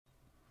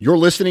You're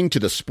listening to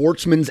the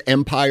Sportsman's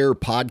Empire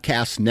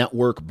Podcast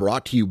Network,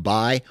 brought to you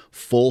by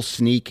Full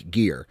Sneak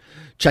Gear.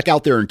 Check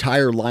out their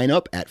entire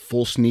lineup at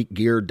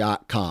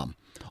fullsneakgear.com.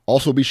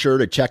 Also be sure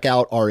to check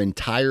out our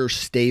entire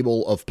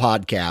stable of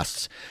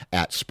podcasts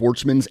at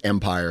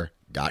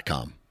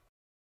sportsmansempire.com.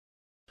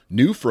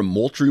 New from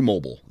Moultrie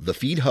Mobile, the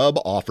Feed Hub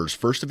offers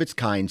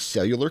first-of-its-kind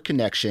cellular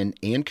connection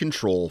and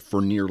control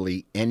for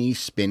nearly any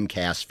spin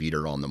cast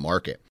feeder on the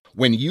market.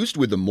 When used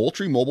with the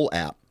Moultrie Mobile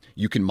app,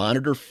 you can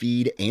monitor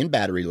feed and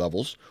battery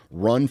levels,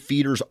 run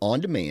feeders on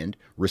demand,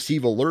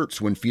 receive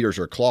alerts when feeders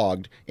are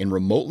clogged, and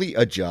remotely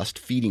adjust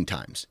feeding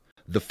times.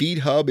 The Feed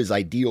Hub is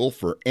ideal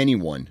for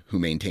anyone who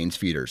maintains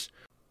feeders.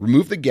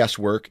 Remove the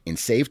guesswork and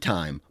save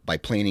time by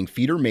planning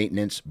feeder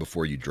maintenance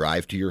before you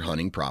drive to your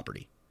hunting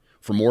property.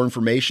 For more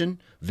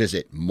information,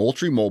 visit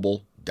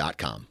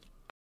MoultrieMobile.com.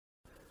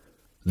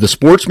 The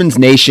Sportsman's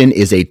Nation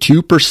is a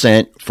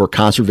 2% for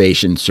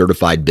conservation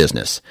certified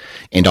business,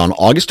 and on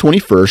August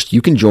 21st,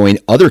 you can join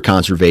other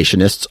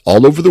conservationists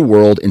all over the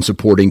world in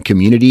supporting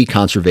Community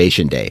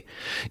Conservation Day.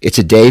 It's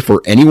a day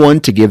for anyone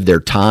to give their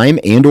time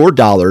and or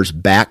dollars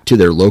back to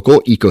their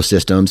local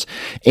ecosystems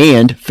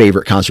and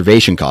favorite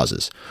conservation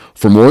causes.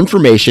 For more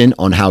information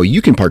on how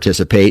you can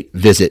participate,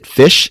 visit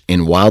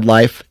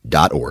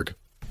fishandwildlife.org.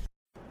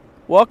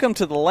 Welcome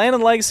to the Land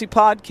and Legacy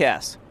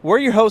Podcast. We're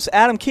your hosts,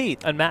 Adam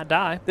Keith and Matt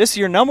Dye. This is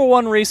your number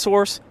one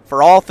resource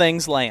for all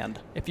things land.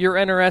 If you're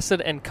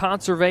interested in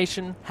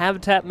conservation,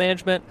 habitat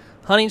management,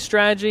 hunting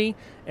strategy,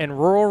 and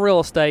rural real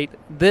estate,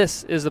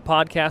 this is the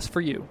podcast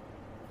for you.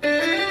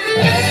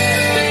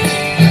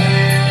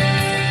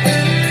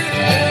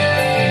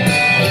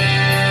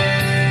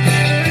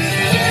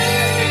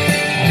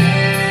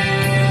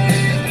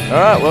 All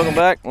right, welcome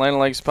back, Land and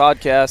Legacy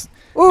Podcast.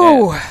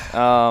 Ooh,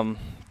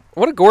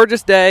 what a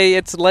gorgeous day.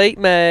 It's late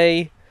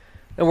May,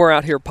 and we're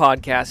out here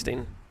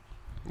podcasting,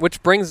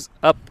 which brings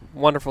up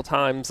wonderful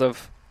times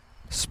of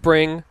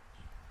spring,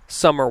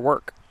 summer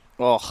work.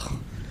 Oh,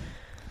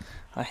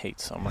 I hate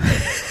summer.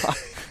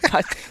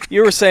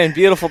 You were saying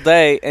beautiful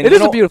day. And it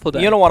is a beautiful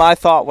day. You know what I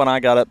thought when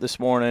I got up this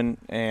morning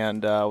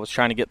and was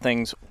trying to get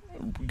things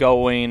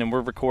going, and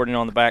we're recording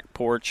on the back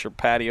porch or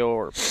patio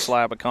or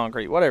slab of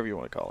concrete, whatever you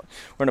want to call it.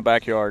 We're in the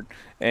backyard,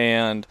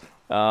 and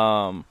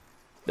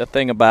the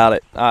thing about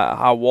it,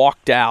 I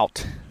walked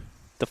out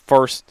the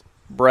first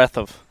breath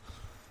of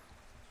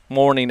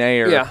morning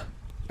air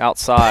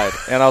outside,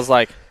 and I was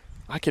like,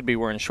 I could be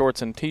wearing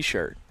shorts and a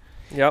T-shirt.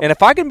 Yep. And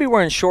if I can be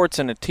wearing shorts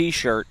and a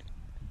T-shirt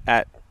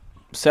at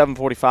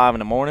 7:45 in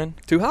the morning,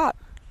 too hot.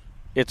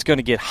 It's going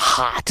to get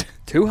hot.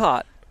 Too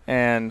hot.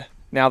 And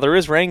now there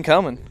is rain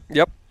coming.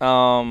 Yep.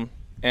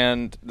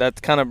 And that's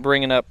kind of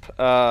bringing up,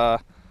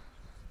 part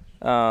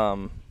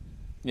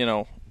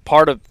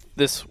of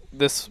this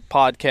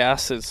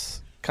podcast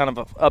is kind of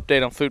an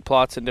update on food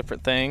plots and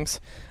different things.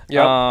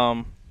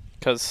 Yep.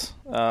 Because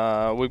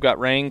we've got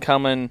rain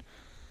coming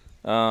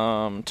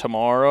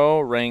tomorrow,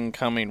 rain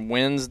coming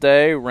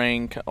Wednesday,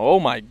 oh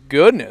my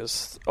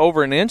goodness,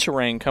 over an inch of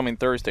rain coming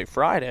Thursday,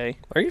 Friday.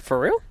 Are you for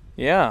real?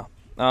 Yeah.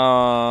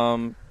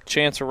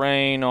 Chance of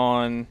rain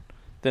on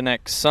the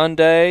next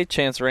Sunday,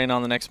 chance of rain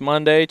on the next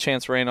Monday,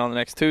 chance of rain on the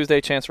next Tuesday,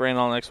 chance of rain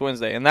on the next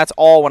Wednesday. And that's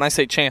all. When I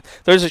say chance,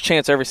 there's a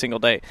chance every single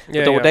day.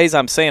 But the days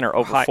I'm saying are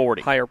over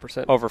 40. Higher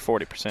percent. Over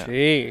 40%.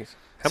 Jeez.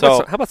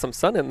 How about some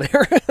sun in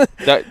there?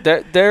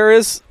 there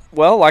is,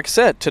 well, like I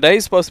said,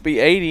 today's supposed to be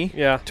 80.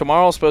 Yeah.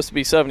 Tomorrow's supposed to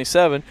be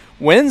 77.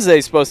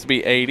 Wednesday's supposed to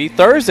be 80.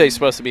 Thursday's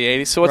supposed to be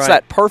 80. So it's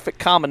that perfect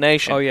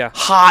combination. Oh, yeah.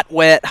 Hot,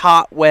 wet,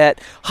 hot,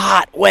 wet,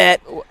 hot, wet.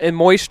 And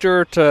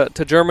moisture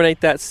to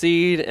germinate that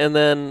seed, and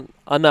then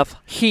enough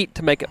heat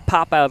to make it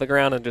pop out of the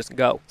ground and just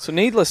go. So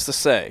needless to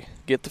say,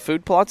 get the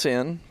food plots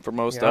in for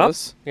most of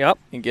us. Yep.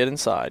 And get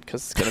inside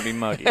because it's going to be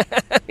muggy.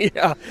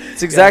 Yeah.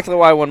 It's exactly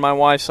why when my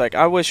wife's like,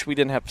 I wish we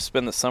didn't have to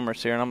spend the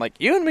summers here. And I'm like,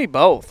 you and me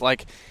both.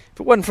 Like, if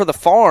it wasn't for the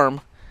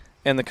farm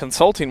and the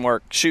consulting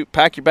work, shoot,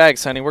 pack your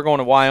bags, honey. We're going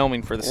to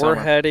Wyoming for the summer.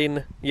 We're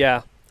heading,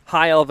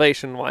 high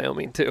elevation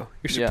Wyoming, too.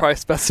 You should probably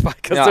specify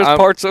because there's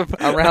parts of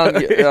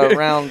around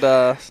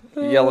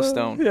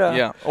Yellowstone.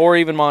 Yeah. Or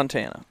even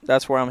Montana.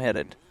 That's where I'm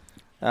headed.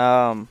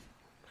 But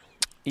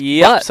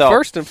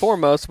first and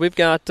foremost, we've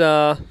got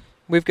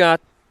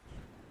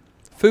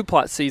food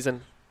plot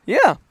season.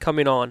 Yeah,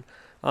 coming on.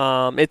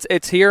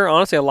 It's here.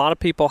 Honestly, a lot of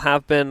people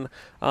have been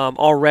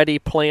already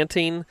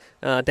planting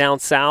down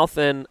south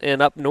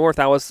and up north.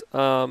 I was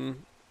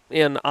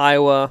in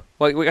Iowa.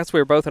 Well, I guess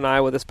we were both in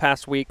Iowa this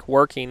past week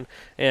working,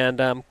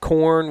 and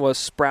corn was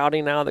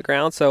sprouting out of the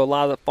ground. So a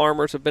lot of the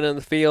farmers have been in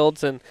the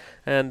fields, and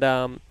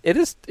it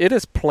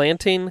is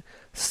planting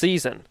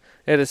season.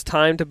 It is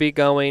time to be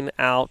going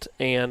out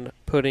and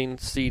putting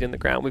seed in the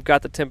ground. We've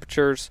got the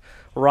temperatures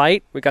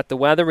right. We got the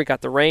weather. We got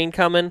the rain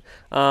coming.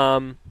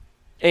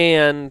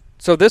 And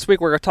so this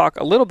week we're going to talk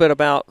a little bit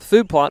about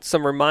food plots,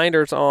 some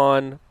reminders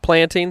on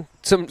planting,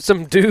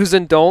 some do's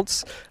and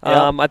don'ts.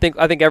 I think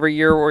every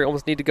year we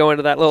almost need to go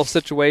into that little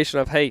situation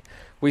of, hey,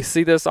 We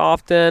see this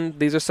often.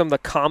 These are some of the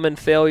common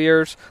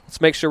failures. Let's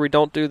make sure we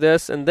don't do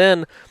this. And then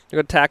we're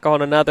going to tack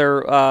on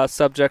another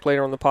subject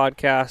later on the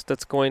podcast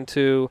that's going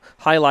to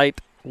highlight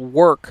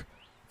work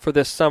for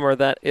this summer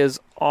that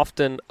is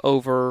often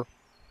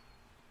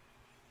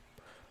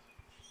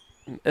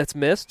it's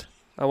missed.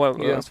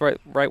 That's the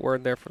right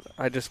word there.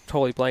 I just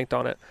totally blanked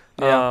on it.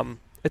 Yeah.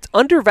 It's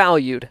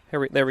undervalued.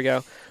 There we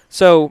go.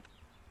 So,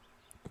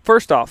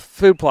 first off,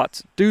 food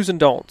plots, do's and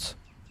don'ts.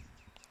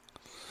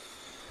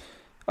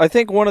 I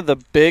think one of the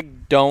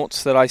big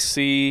don'ts that I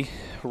see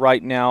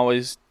right now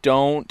is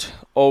don't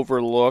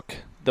overlook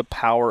the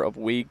power of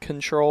weed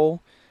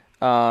control,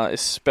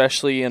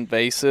 especially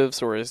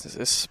invasives or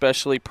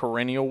especially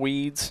perennial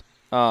weeds,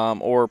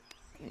 or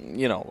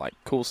like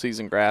cool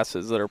season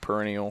grasses that are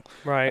perennial.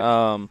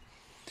 Right.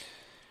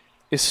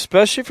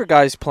 Especially for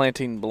guys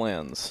planting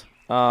blends.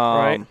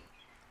 Right.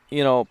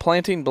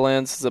 Planting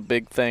blends is a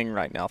big thing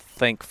right now,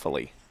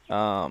 thankfully.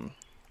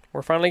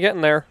 We're finally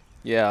getting there.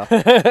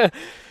 Yeah.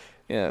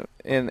 Yeah,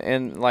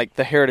 and like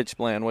the Heritage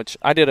blend, which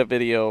I did a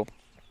video,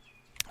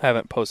 I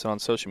haven't posted on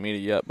social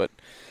media yet, but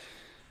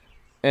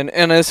and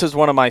this is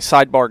one of my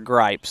sidebar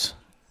gripes.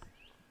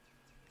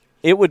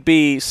 It would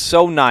be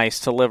so nice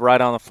to live right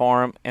on the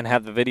farm and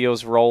have the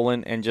videos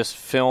rolling and just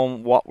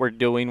film what we're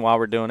doing while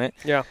we're doing it.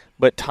 Yeah.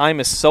 But time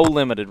is so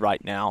limited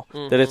right now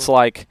that it's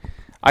like,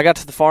 I got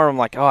to the farm, I'm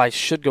like, oh, I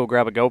should go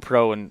grab a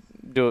GoPro and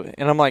do it.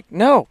 And I'm like,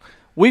 no,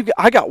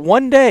 I got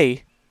one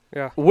day.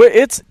 Yeah. Where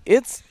it's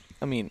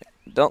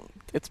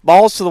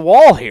balls to the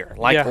wall here.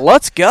 Like,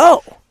 let's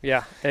go.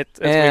 Yeah, we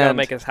got to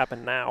make this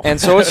happen now. And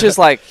so it's just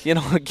like,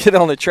 get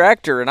on the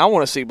tractor, and I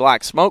want to see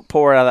black smoke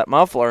pour out of that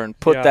muffler and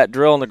put that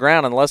drill in the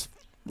ground, and let's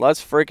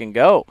freaking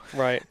go.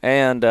 Right.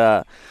 And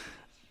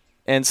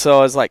so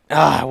I was like,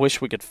 I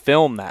wish we could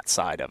film that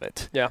side of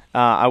it. Yeah.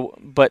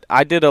 But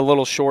I did a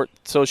little short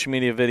social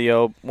media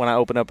video when I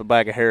opened up a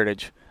bag of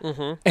Heritage.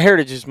 Mm-hmm.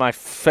 Heritage is my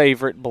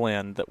favorite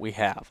blend that we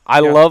have. I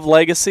love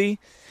Legacy.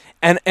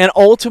 And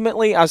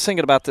ultimately, I was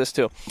thinking about this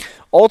too.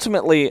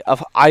 Ultimately,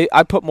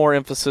 I put more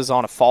emphasis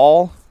on a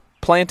fall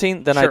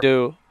planting than I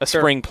do a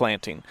spring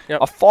planting. Yep.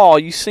 A fall,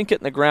 you sink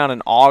it in the ground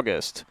in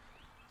August.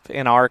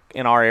 In our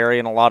area,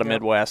 in a lot of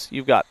Midwest,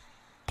 you've got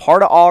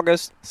part of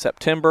August,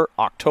 September,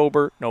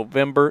 October,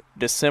 November,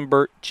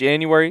 December,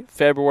 January,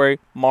 February,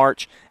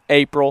 March,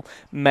 April,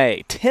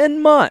 May.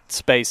 10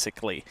 months,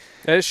 basically.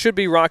 It should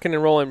be rocking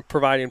and rolling,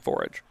 providing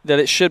forage. That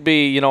it should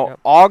be,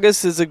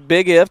 August is a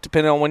big if,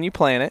 depending on when you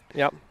plant it.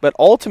 Yep. But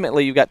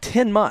ultimately, you've got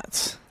 10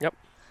 months. Yep.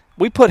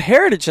 We put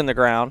Heritage in the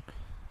ground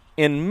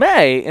in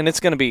May, and it's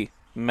going to be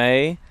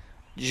May,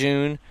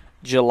 June,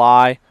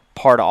 July,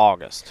 part of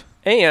August.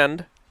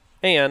 And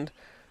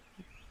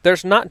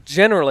there's not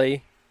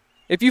generally,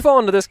 if you fall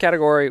into this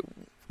category,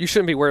 you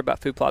shouldn't be worried about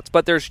food plots,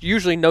 but there's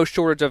usually no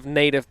shortage of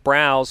native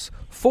browse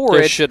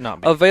forage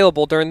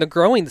available during the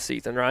growing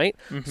season, right?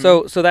 Mm-hmm.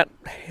 So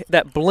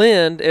that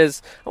blend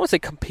is, I won't say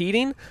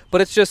competing,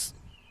 but it's just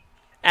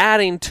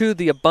adding to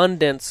the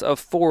abundance of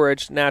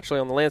forage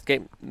naturally on the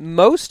landscape.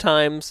 Most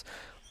times,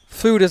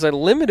 food is a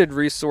limited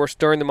resource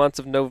during the months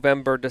of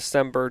November,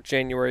 December,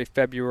 January,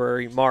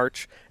 February,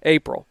 March,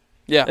 April.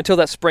 Yeah. Until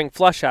that spring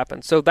flush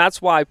happens. So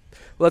that's why,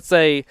 let's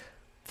say,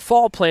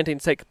 fall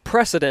plantings take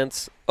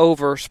precedence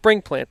over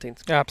spring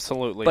plantings.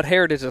 Absolutely. But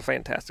Heritage is a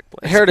fantastic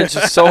plant. Heritage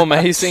is so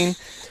amazing,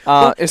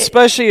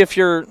 especially if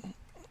you're,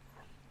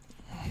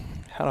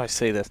 how do I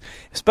say this?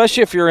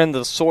 Especially if you're in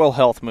the soil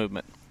health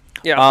movement.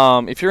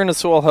 Yeah. If you're in the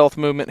soil health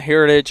movement,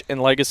 Heritage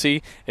and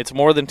Legacy, it's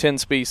more than 10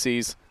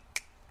 species.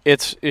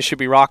 It should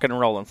be rocking and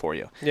rolling for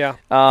you. Yeah.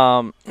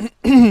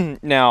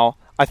 Now,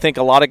 I think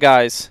a lot of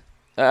guys,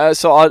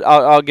 so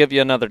I'll give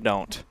you another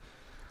don't.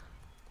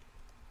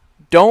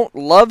 Don't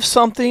love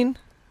something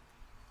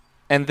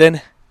and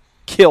then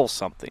kill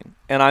something.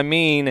 And I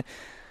mean,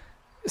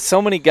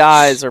 so many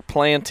guys are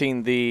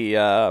planting they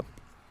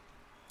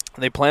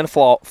plant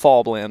a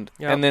fall blend,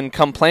 and then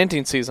come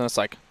planting season, it's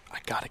like, I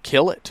got to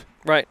kill it.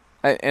 Right.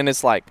 And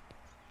it's like,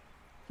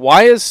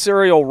 why is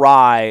cereal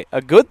rye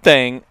a good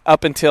thing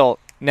up until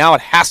now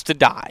it has to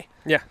die?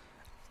 Yeah.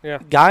 Yeah.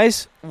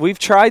 Guys, we've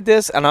tried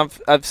this, and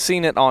I've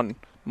seen it on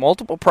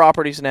multiple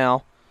properties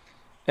now,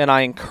 and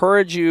I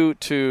encourage you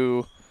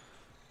to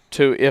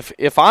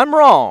if I'm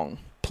wrong,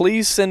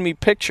 please send me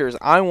pictures.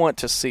 I want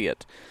to see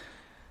it.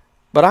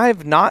 But I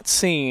have not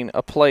seen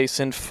a place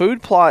in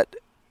food plot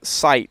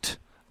site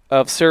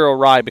of cereal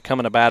rye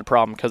becoming a bad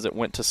problem because it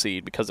went to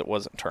seed because it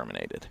wasn't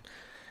terminated.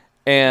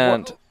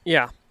 And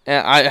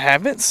I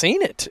haven't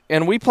seen it.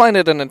 And we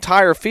planted an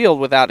entire field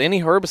without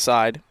any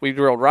herbicide. We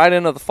drilled right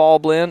into the fall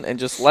blend and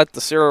just let the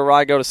cereal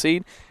rye go to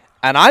seed.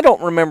 And I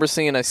don't remember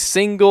seeing a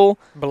single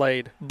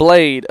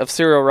blade of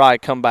cereal rye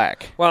come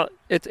back. Well,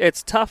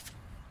 it's tough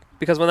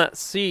because when that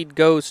seed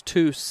goes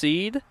to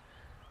seed,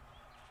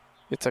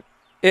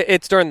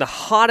 it's during the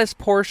hottest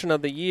portion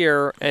of the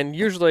year, and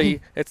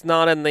usually it's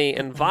not in the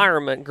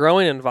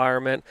growing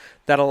environment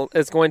that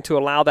is going to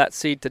allow that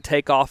seed to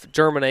take off,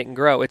 germinate, and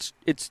grow. It's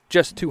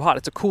just too hot.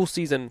 It's a cool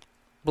season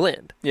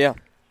blend. Yeah.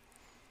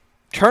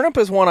 Turnip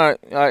is one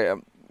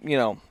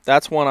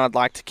that's one I'd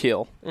like to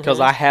kill because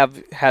I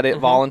have had it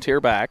volunteer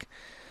back.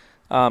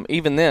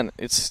 Even then,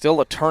 it's still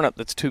a turnip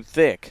that's too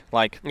thick.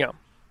 Like,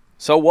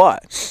 so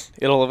what?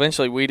 It'll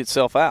eventually weed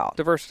itself out.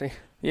 Diversity.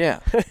 Yeah.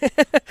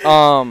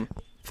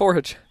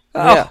 Forage.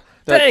 Yeah.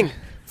 Dang.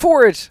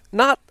 Forage.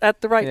 Not at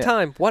the right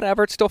time.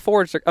 Whatever. It's still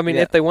forage. I mean,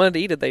 if they wanted to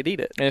eat it, they'd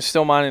eat it. And it's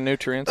still mining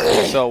nutrients.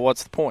 So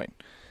what's the point?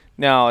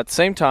 Now, at the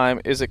same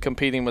time, is it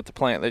competing with the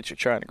plant that you're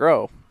trying to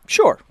grow?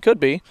 Sure. Could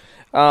be.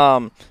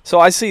 So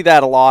I see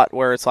that a lot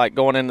where it's like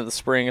going into the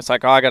spring, it's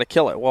like, oh, I got to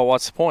kill it. Well,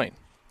 what's the point?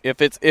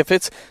 If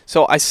it's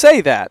so I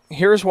say that.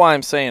 Here's why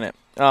I'm saying it.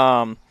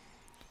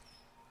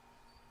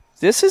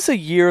 This is a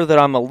year that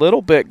I'm a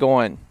little bit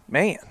going,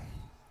 man,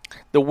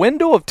 the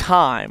window of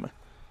time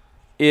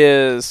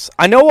is,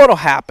 I know what'll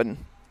happen,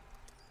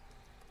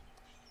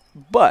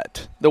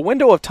 but the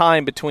window of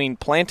time between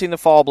planting the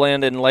fall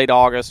blend in late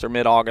August or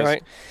mid-August,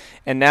 right,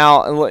 and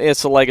now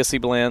it's a legacy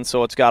blend,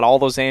 so it's got all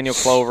those annual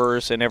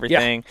clovers and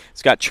everything. Yeah.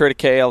 It's got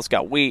triticale, it's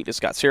got wheat, it's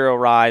got cereal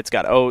rye, it's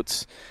got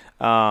oats.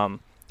 I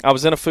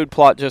was in a food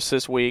plot just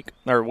this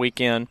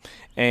weekend,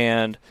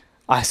 and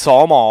I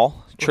saw them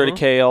all.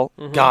 Triticale.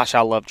 Gosh, I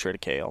love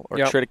triticale or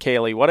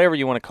triticale, whatever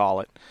you want to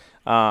call it.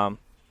 I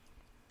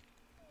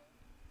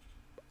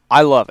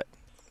love it.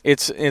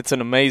 It's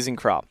an amazing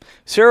crop.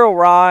 Cereal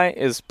rye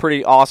is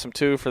pretty awesome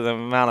too for the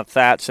amount of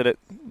thatch that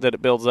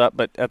it builds up,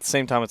 but at the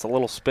same time it's a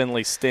little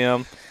spindly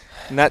stem.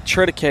 And that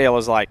triticale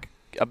is like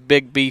a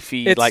big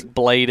beefy, like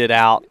bladed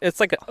out. It's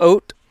like an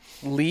oat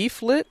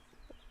leaflet,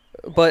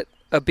 but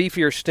a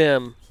beefier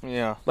stem.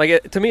 Yeah.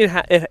 Like to me,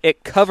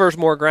 it covers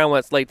more ground when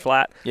it's laid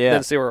flat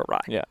than cereal rye.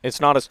 Yeah.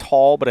 It's not as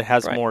tall, but it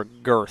has more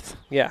girth.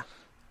 Yeah.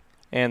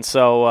 And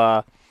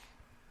so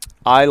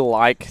I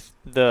like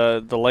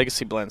the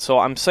legacy blend. So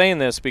I'm saying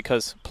this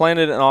because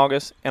planted in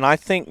August, and I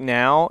think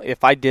now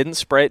if I didn't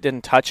spray it,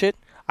 didn't touch it,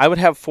 I would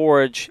have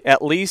forage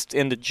at least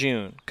into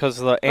June because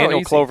the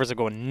annual clovers are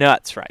going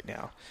nuts right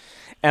now.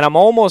 And I'm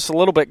almost a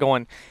little bit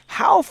going,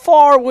 how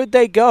far would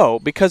they go?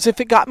 Because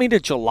if it got me to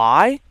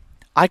July,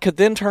 I could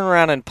then turn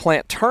around and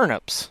plant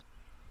turnips.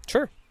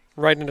 Sure.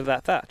 Right into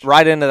that thatch.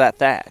 Right into that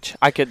thatch.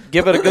 I could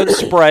give it a good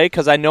spray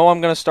because I know I'm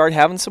going to start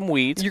having some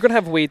weeds. You're going to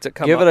have weeds that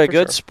come up. Give it a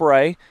good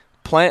spray.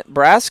 Plant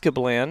brassica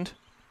blend.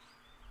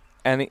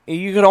 And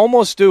you could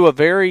almost do a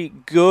very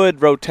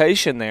good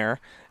rotation there.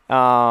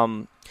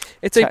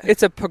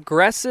 It's a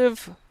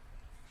progressive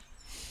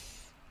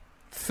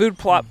food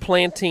plot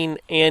planting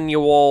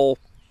annual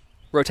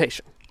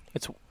rotation.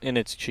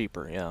 It's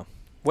cheaper, yeah.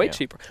 Way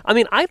cheaper. I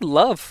mean, I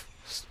love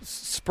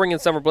spring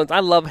and summer blends.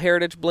 I love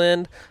Heritage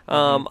Blend.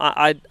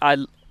 I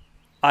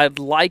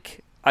like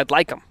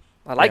them.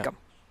 I like them,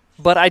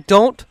 but I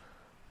don't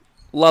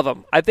love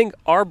them. I think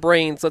our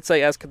brains, let's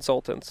say as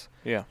consultants,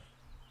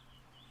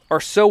 are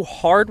so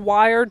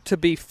hardwired to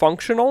be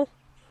functional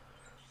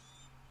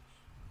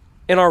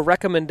in our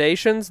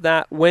recommendations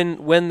that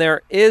when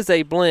there is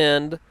a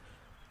blend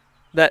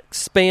that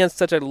spans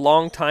such a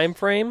long time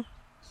frame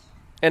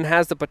and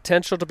has the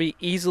potential to be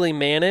easily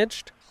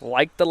managed,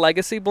 like the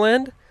Legacy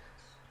Blend,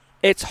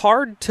 it's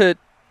hard to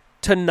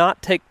not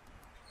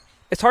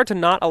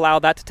allow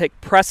that to take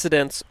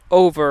precedence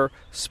over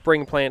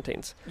spring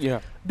plantings.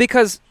 Yeah.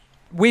 Because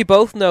we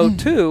both know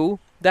too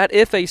that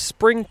if a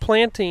spring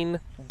planting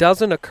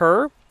doesn't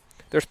occur,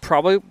 there's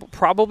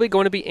probably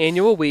going to be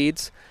annual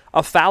weeds.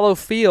 A fallow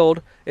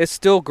field is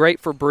still great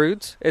for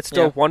broods. It's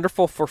still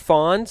wonderful for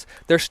fawns.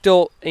 There's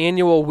still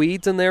annual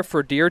weeds in there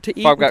for deer to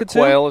eat. If I've got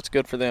quail, it's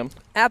good for them.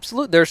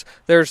 Absolutely.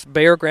 There's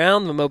bare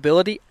ground, the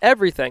mobility,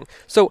 everything.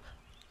 So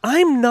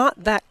I'm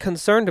not that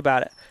concerned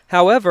about it.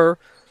 However,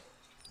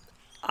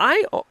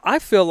 I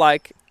feel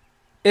like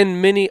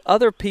in many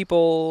other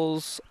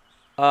people's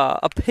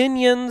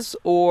opinions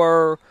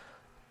or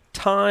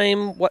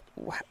time,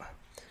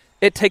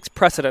 it takes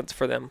precedence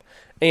for them.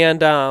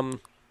 And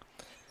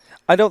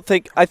I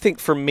think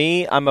for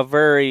me,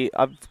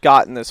 I've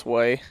gotten this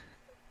way.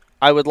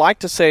 I would like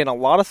to say in a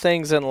lot of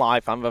things in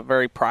life, I'm a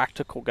very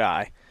practical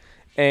guy.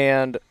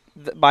 And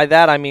by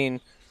that, I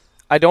mean,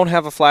 I don't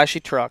have a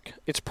flashy truck.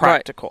 It's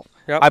practical.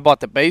 Right. Yep. I bought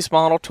the base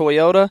model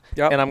Toyota,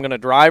 and I'm going to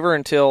drive her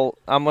until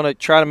I'm going to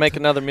try to make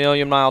another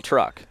 1,000,000-mile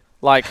truck.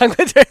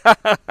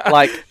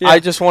 I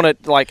just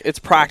want to, it's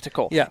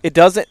practical. Yeah.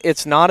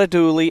 It's not a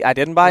dually. I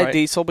didn't buy a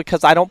diesel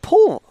because I don't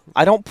pull.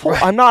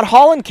 Right. I'm not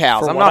hauling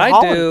cows. For I'm what not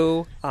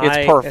hauling.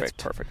 It's perfect.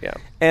 It's perfect, yeah.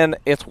 And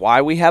it's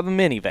why we have a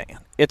minivan.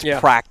 It's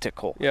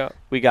practical. Yeah.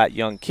 We got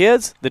young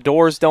kids. The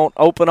doors don't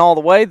open all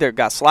the way. They've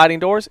got sliding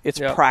doors. It's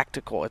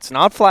practical. It's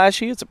not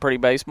flashy. It's a pretty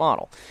base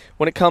model.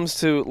 When it comes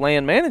to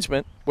land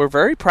management, we're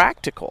very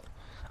practical.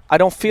 I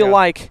don't feel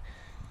like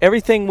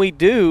everything we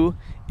do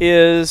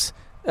is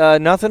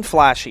nothing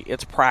flashy.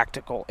 It's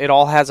practical. It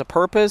all has a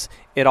purpose.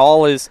 It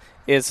all is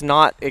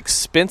not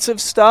expensive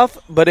stuff,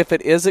 but if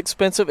it is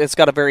expensive, it's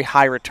got a very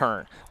high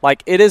return.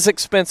 Like, it is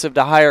expensive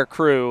to hire a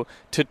crew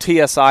to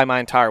TSI my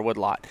entire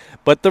woodlot,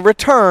 but the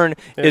return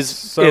is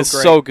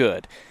so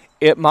good.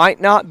 It might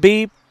not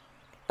be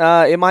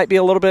it might be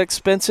a little bit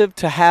expensive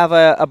to have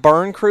a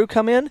burn crew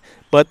come in,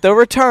 but the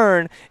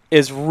return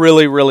is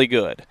really, really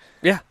good.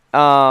 Yeah.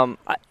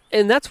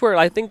 And that's where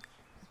I think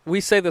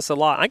we say this a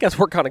lot. I guess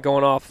we're kind of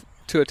going off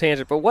to a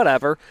tangent, but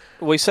whatever.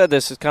 We said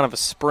this is kind of a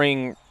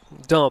spring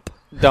dump.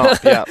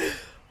 Yeah.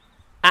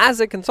 As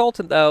a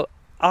consultant, though,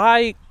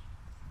 I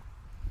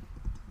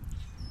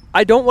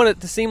don't want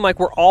it to seem like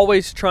we're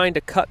always trying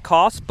to cut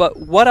costs, but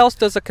what else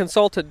does a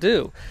consultant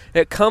do?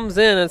 It comes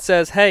in and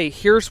says, "Hey,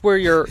 here's where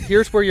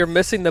you're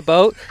missing the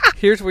boat.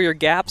 Here's where your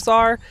gaps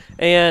are,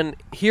 and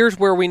here's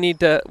where we need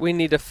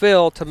to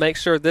fill to make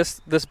sure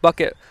this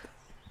bucket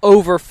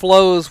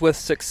overflows with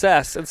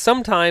success." And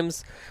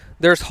sometimes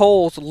there's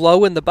holes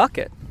low in the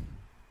bucket.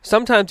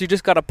 Sometimes you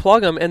just got to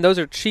plug them, and those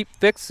are cheap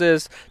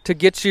fixes to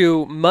get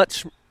you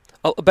much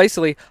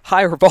basically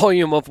higher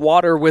volume of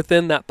water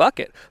within that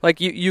bucket.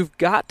 Like you've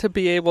got to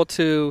be able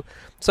to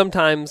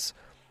sometimes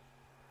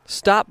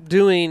stop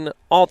doing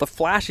all the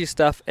flashy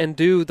stuff and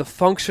do the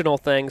functional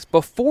things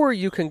before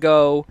you can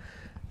go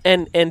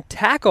and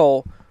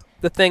tackle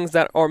the things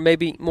that are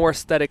maybe more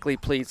aesthetically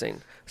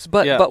pleasing.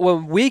 But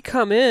when we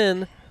come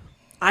in,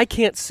 I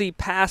can't see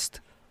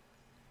past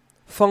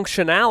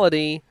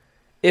functionality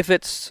if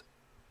it's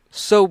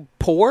so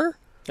poor.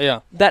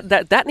 Yeah.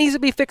 That needs to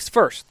be fixed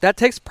first. That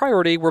takes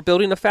priority. We're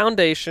building a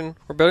foundation.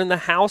 We're building the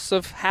house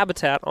of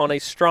habitat on a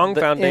strong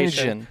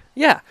foundation. Engine.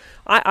 Yeah.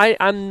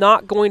 I'm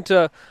not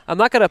gonna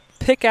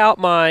pick out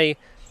my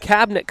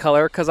cabinet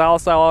color because all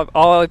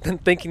I've been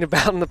thinking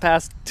about in the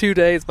past 2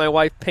 days, my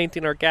wife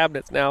painting our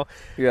cabinets now.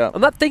 Yeah.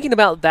 I'm not thinking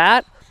about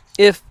that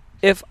if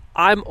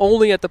I'm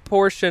only at the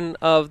portion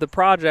of the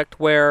project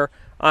where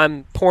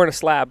I'm pouring a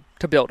slab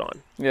to build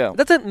on. Yeah. It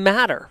doesn't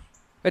matter.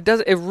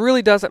 It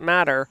really doesn't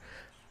matter.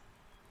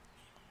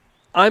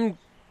 I'm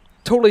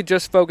totally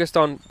just focused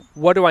on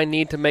what do I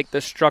need to make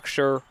this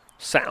structure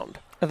sound.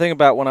 I think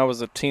about when I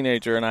was a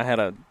teenager and I had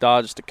a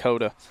Dodge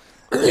Dakota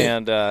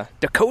and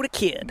Dakota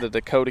Kid. The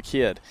Dakota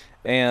Kid.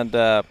 And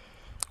I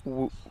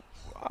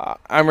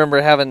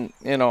remember having,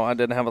 I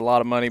didn't have a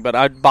lot of money, but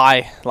I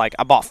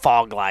bought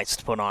fog lights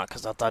to put on it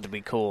because I thought it'd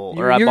be cool.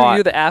 You're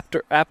the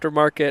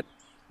aftermarket.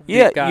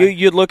 Yeah,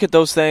 you'd look at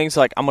those things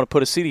like, I'm going to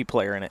put a CD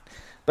player in it.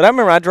 But I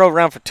remember I drove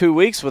around for 2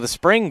 weeks with a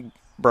spring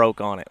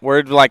broke on it, where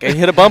it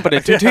hit a bump and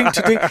it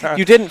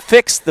you didn't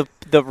fix the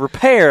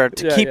repair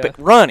to keep it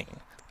running.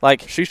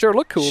 Like, she sure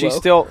looked cool.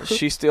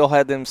 She still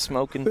had them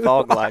smoking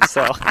fog lights.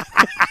 So,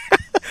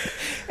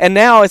 and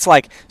now it's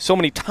like so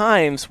many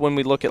times when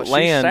we look at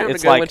land,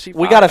 it's like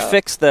we got to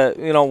fix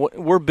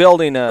we're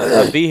building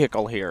a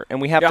vehicle here,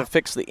 and we have to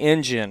fix the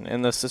engine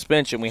and the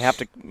suspension. We have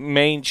to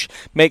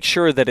make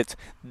sure that it's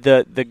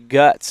the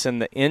guts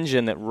and the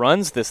engine that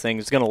runs this thing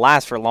is going to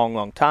last for a long,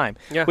 long time.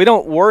 Yeah. We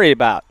don't worry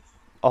about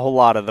a whole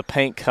lot of the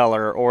paint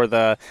color or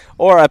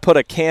I put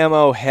a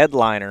camo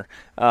headliner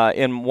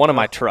in one of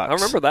my trucks. I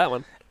remember that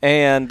one.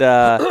 And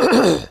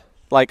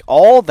like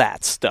all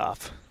that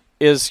stuff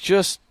is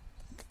just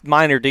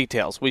minor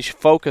details. We should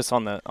focus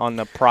on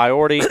the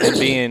priority and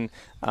being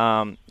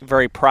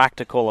very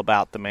practical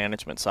about the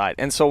management side.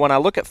 And so when I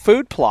look at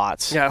food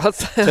plots, let's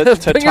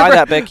to tie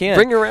that back in.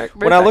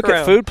 When I look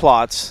at food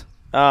plots,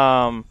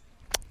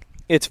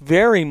 it's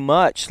very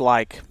much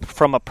like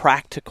from a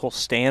practical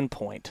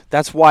standpoint.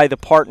 That's why the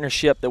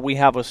partnership that we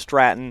have with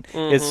Stratton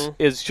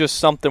is just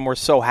something we're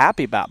so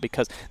happy about,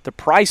 because the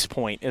price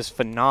point is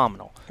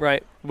phenomenal.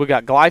 Right. We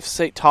got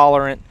glyphosate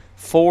tolerant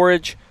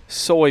forage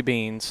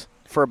soybeans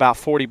for about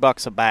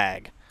 $40 a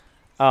bag.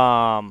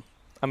 I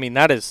mean,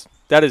 that is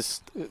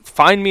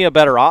find me a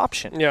better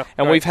option. Yeah.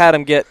 And we've had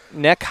them get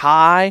neck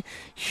high,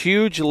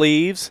 huge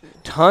leaves,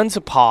 tons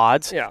of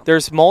pods. Yeah.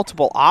 There's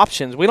multiple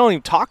options. We don't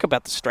even talk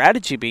about the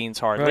strategy beans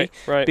hardly.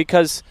 Right.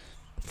 Because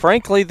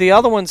frankly, the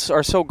other ones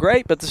are so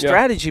great, but the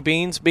strategy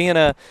beans being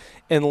a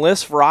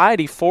enlist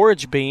variety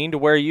forage bean to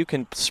where you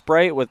can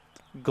spray it with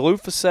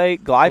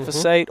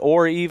glyphosate,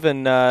 or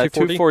even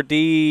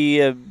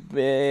 2,4-D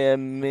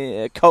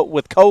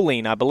with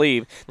choline, I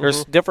believe.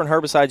 There's different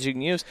herbicides you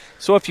can use.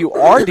 So if you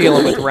are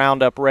dealing with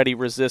Roundup Ready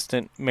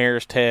resistant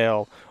mare's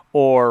tail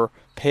or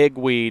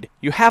pigweed,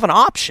 you have an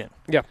option.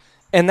 Yeah.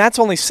 And that's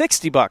only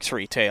 $60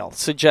 retail,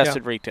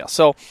 suggested retail.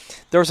 So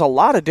there's a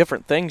lot of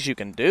different things you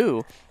can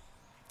do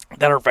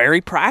that are very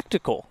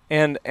practical.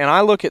 And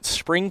I look at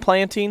spring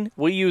planting.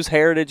 We use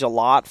Heritage a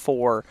lot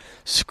for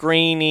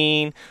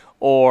screening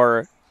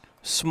or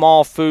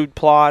small food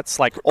plots.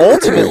 Like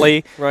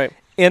ultimately, right.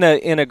 in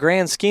a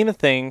grand scheme of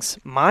things,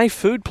 my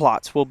food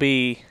plots will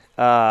be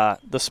the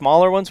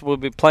smaller ones will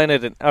be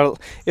planted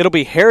it'll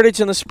be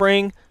Heritage in the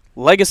spring,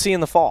 Legacy in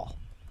the fall.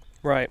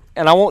 Right.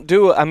 And I'll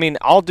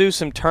do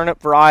some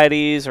turnip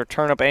varieties or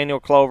turnip annual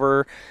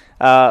clover,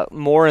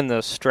 more in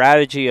the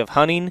strategy of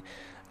hunting.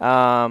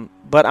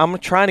 But I'm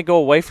trying to go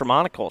away from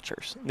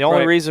monocultures. The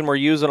only reason we're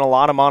using a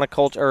lot of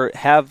monoculture or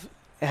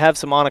have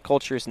some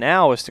monocultures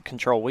now is to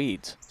control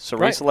weeds.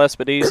 Sericea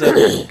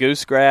lespedeza,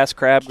 goosegrass,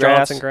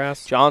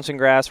 crabgrass, Johnson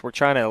grass. We're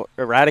trying to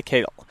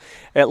eradicate,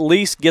 at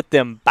least get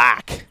them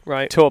back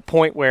to a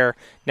point where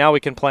now we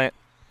can plant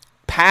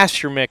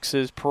pasture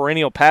mixes,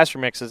 perennial pasture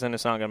mixes, then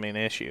it's not going to be an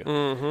issue.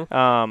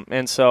 Mm-hmm.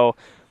 And so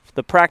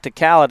the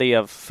practicality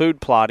of food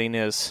plotting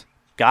is,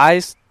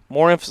 guys,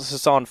 more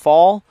emphasis on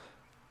fall,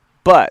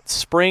 but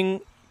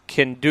spring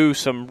can do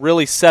some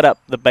really set up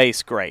the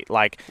base great.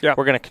 Like we're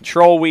going to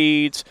control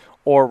weeds,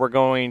 or we're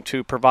going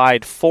to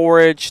provide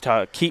forage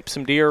to keep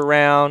some deer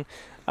around,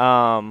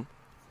 and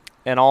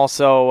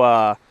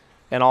also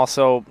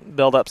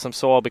build up some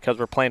soil because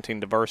we're planting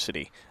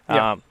diversity.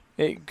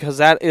 Because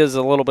that is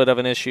a little bit of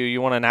an issue.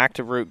 You want an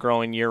active root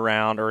growing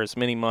year-round or as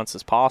many months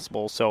as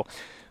possible. So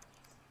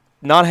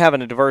not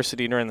having a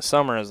diversity during the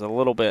summer is a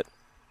little bit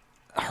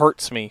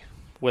hurts me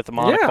with the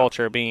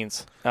monoculture of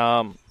beans.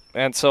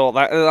 And so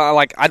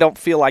I don't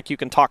feel like you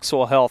can talk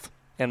soil health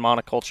and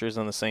monocultures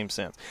in the same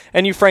sense.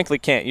 And you frankly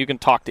can't. You can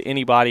talk to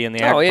anybody in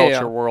the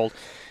agriculture world,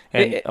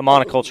 and a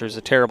monoculture is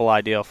a terrible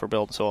idea for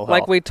building soil health.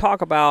 Like we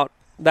talk about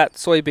that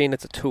soybean,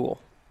 it's a tool.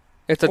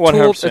 It's a 100%.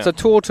 tool. It's a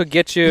tool to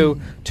get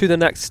you to the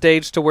next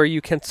stage to where you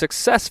can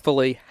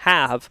successfully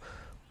have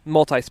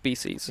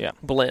multi-species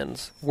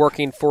blends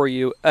working for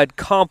you,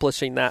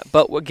 accomplishing that.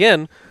 But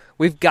again,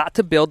 we've got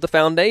to build the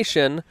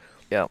foundation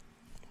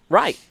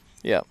right.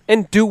 Yeah.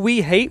 And do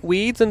we hate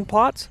weeds and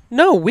plots?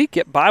 No, we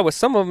get by with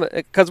some of them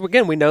because,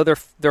 again, we know they're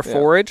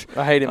forage.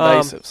 I hate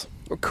invasives.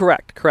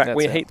 Correct.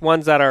 We hate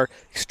ones that are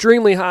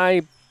extremely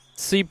high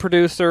seed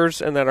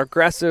producers and that are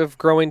aggressive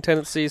growing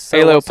tendencies.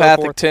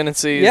 Allelopathic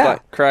tendencies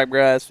like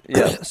crabgrass.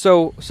 Yeah.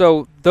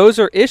 So those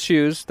are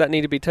issues that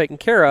need to be taken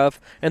care of,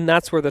 and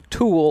that's where the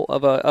tool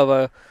of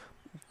a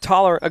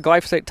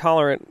glyphosate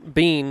tolerant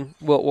bean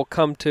will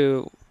come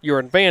to your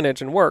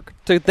advantage and work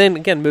to then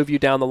again move you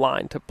down the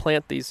line to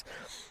plant these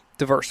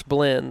diverse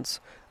blends,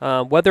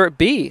 whether it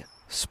be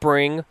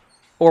spring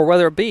or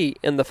whether it be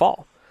in the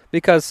fall,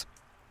 because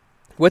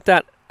with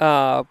that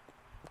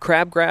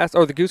crabgrass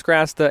or the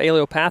goosegrass, the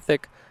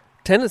allelopathic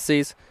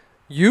tendencies,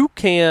 you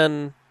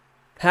can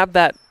have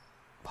that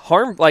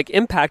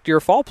impact your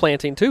fall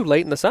planting too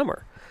late in the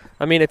summer.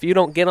 I mean, if you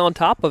don't get on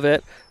top of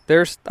it,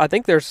 I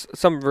think there's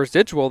some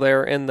residual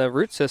there in the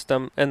root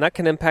system, and that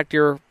can impact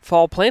your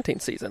fall planting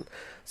season.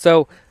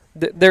 So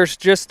there's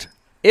just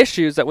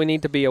issues that we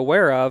need to be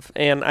aware of,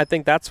 and I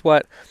think that's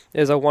what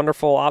is a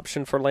wonderful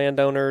option for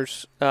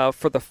landowners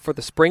for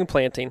the spring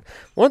planting.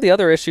 One of the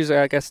other issues,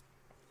 I guess,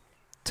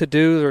 to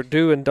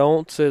do and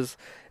don'ts is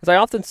I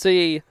often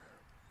see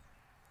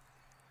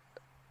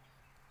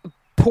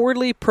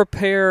poorly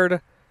prepared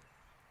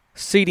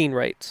seeding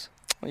rates.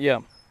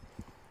 Yeah.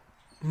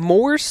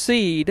 More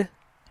seed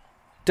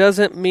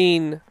doesn't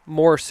mean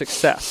more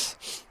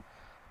success.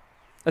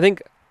 I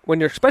think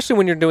especially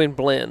when you're doing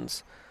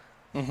blends,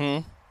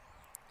 you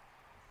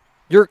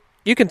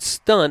can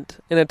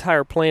stunt an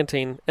entire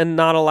planting and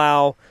not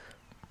allow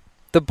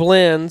the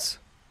blends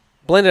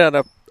blended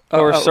at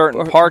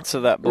certain parts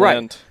of that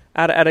blend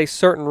at a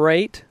certain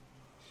rate.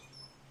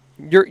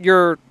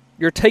 You're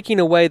taking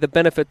away the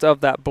benefits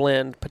of that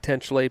blend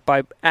potentially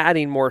by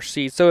adding more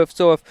seeds. So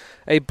if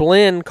a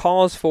blend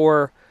calls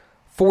for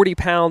 40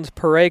 pounds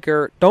per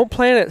acre, don't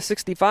plant it at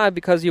 65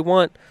 because you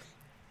want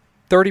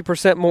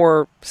 30%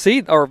 more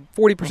seed or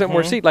 40%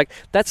 more seed. Like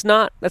that's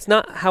not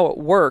how it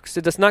works.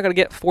 It's not going to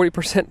get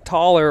 40%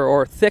 taller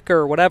or thicker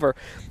or whatever.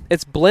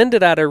 It's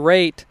blended at a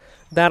rate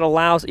that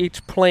allows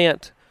each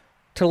plant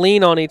to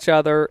lean on each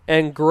other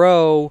and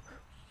grow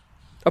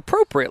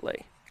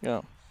appropriately.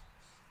 Yeah.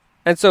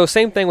 And so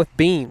same thing with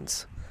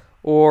beans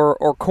or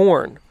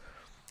corn,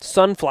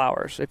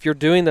 sunflowers. If you're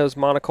doing those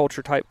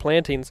monoculture type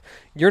plantings,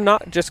 you're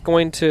not just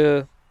going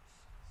to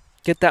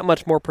get that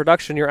much more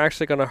production. You're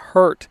actually going to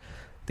hurt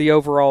the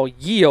overall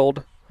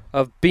yield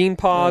of bean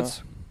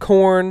pods,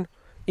 corn,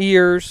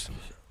 ears,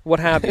 what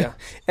have you.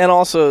 And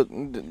also,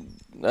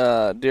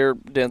 deer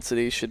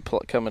density should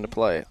come into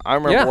play. I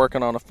remember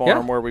working on a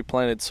farm where we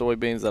planted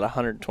soybeans at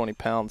 120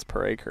 pounds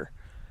per acre.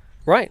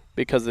 Right.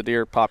 Because the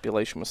deer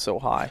population was so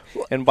high.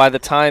 And by the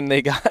time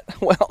they got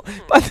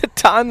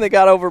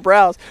over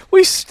browse,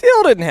 we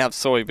still didn't have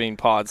soybean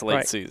pods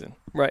late season.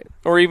 Right.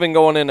 Or even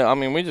going into,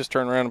 we just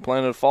turned around and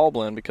planted a fall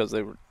blend because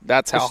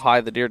that's how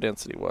high the deer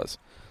density was.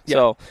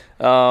 Yeah.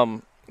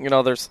 So,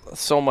 there's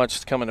so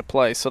much to come into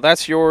play. So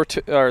that's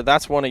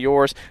that's one of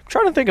yours. I'm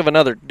trying to think of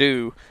another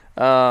do,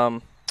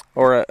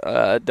 or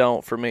a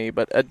don't for me.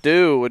 But a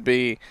do would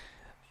be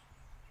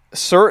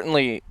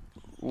certainly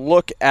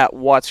look at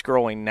what's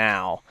growing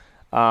now.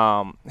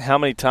 How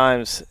many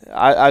times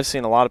I've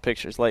seen a lot of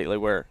pictures lately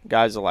where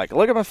guys are like,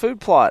 look at my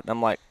food plot. And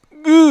I'm like,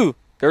 ooh,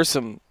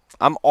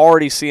 I'm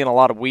already seeing a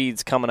lot of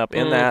weeds coming up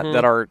in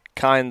that are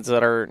kinds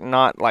that are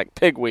not like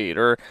pigweed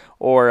or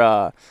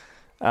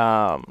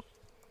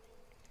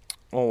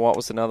what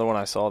was another one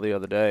I saw the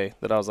other day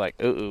that I was like,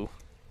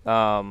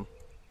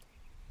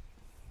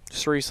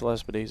 Cerise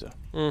lespedeza.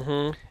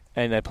 Mm-hmm.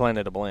 And they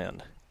planted a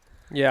blend.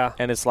 Yeah.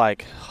 And it's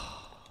like,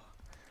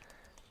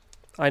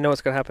 I know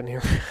what's going to happen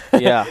here.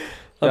 Yeah.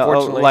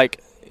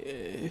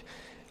 Unfortunately.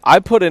 I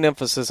put an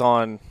emphasis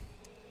on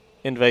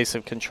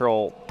invasive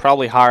control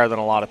probably higher than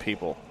a lot of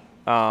people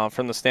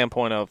from the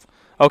standpoint of,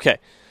 okay,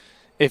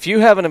 if you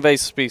have an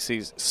invasive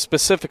species,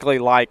 specifically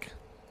like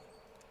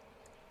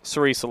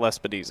Cerisa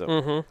Lespedeza,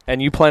 Mm-hmm.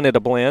 and you planted a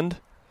blend,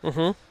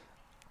 Mm-hmm.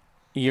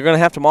 you're going to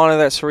have to monitor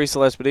that Cerisa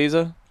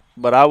Lespedeza,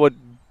 but I would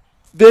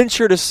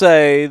venture to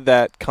say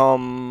that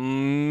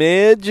come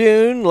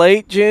mid-June,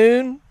 late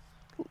June,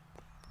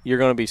 you're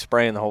going to be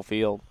spraying the whole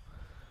field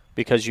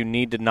because you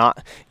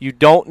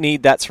don't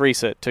need that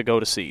Cerisa to go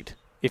to seed.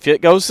 If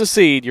it goes to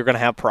seed, you're going to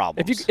have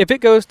problems. If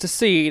it goes to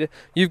seed,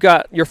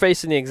 you're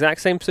facing the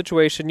exact same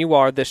situation you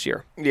are this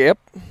year. Yep.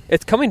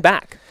 It's coming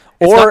back.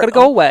 It's not going to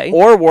go away.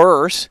 Or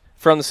worse,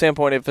 from the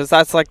standpoint, if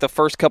that's like the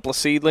first couple of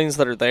seedlings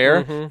that are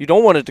there, you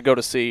don't want it to go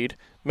to seed.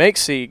 Make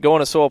seed, go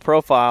on a soil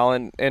profile,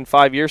 and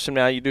 5 years from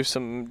now you do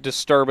some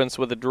disturbance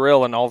with a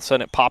drill, and all of a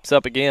sudden it pops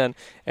up again,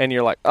 and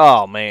you're like,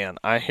 oh, man,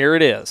 here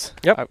it is.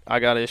 Yep. I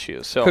got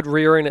issues. So could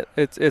rear in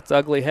its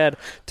ugly head.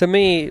 To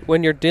me,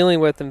 when you're dealing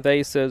with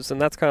invasives,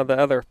 and that's kind of the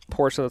other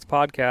portion of this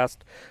podcast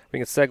we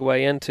can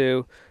segue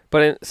into,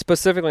 but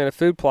specifically in a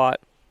food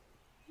plot,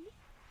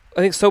 I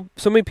think so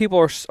many people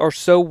are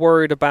so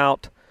worried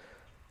about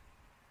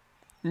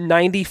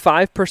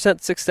 95%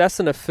 success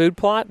in a food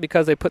plot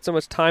because they put so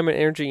much time and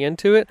energy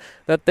into it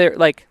that they're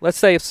like, let's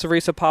say if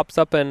Cerisa pops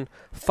up in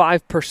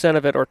 5%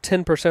 of it or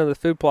 10% of the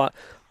food plot,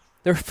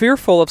 they're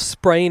fearful of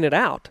spraying it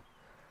out.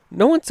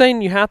 No one's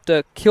saying you have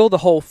to kill the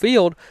whole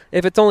field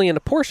if it's only in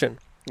a portion.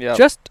 Yep.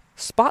 Just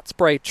spot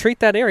spray, treat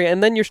that area,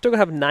 and then you're still going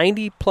to have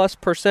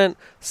 90+%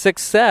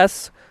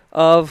 success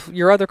of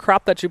your other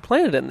crop that you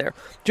planted in there.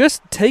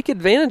 Just take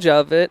advantage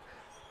of it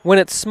when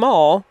it's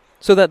small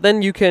so that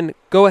then you can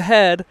go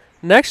ahead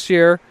next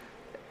year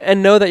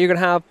and know that you're going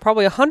to have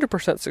probably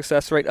 100%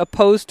 success rate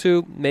opposed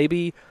to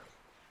maybe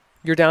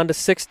you're down to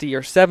 60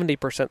 or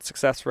 70%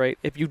 success rate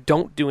if you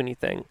don't do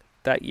anything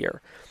that year.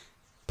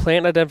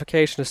 Plant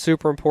identification is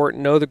super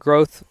important. Know the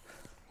growth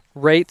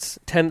rates,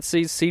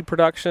 tendencies, seed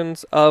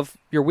productions of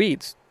your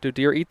weeds. Do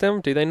deer eat them?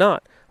 Do they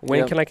not?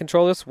 When can I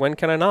control this? When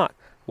can I not?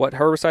 What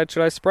herbicide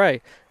should I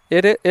spray?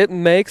 It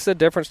makes a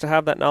difference to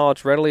have that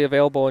knowledge readily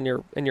available in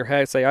your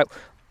head. Say, I'm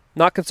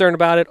not concerned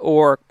about it,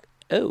 or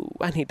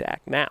I need to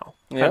act now,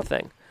 kind of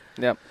thing.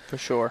 Yep, for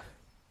sure.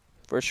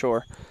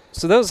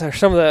 So those are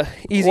some of the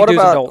easy do's and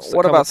don'ts.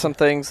 What about some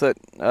things that,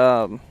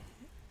 I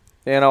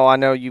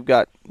know you've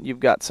got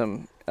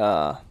some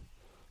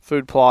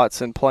food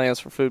plots and plans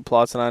for food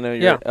plots, and I know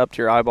you're up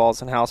to your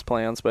eyeballs in house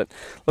plans. But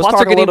let's plots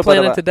talk are getting a little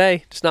planted bit about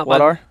today. Just not what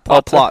by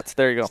are plots.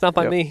 There you go. It's not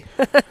by me.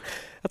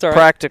 That's all right.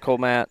 Practical,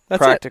 Matt. That's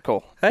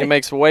practical. Hey. It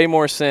makes way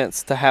more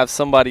sense to have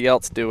somebody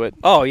else do it.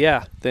 Oh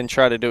yeah. Than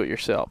try to do it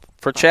yourself.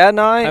 For Chad and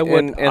I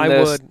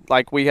would.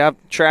 Like we have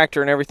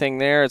tractor and everything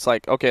there. It's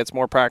like, okay, it's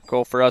more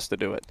practical for us to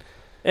do it.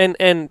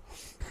 And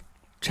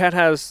Chad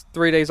has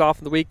 3 days off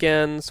on the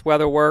weekends.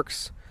 Weather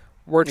works.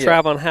 We're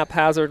traveling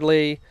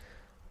haphazardly.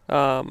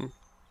 I'm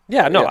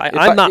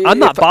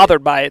not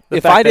bothered by it.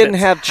 If I didn't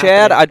have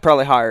Chad, I'd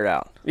probably hire it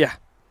out. Yeah.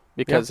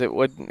 Because it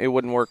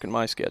wouldn't work in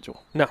my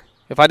schedule. No.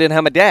 If I didn't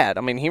have my dad,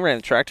 I mean, he ran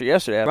the tractor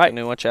yesterday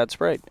afternoon when Chad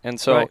sprayed, and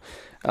so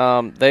they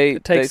certainly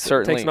it takes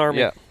an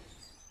army.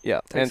 Yeah.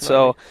 And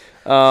so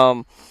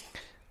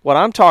what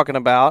I'm talking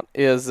about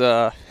is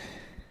how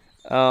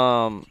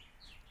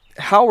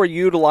we're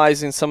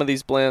utilizing some of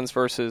these blends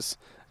versus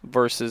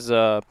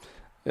monocultures,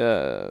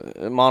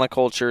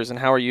 and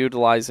how we're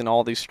utilizing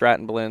all these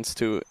Stratton blends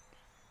to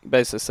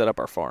basically set up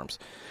our farms.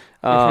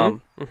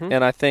 And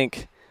I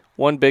think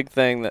one big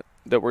thing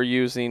that we're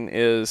using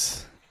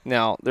is,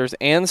 now there's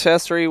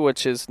Ancestry,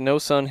 which is no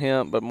sun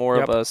hemp, but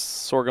more of a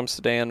sorghum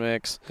Sudan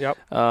mix. Yep.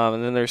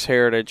 And then there's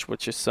Heritage,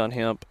 which is sun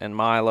hemp, and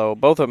Milo.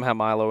 Both of them have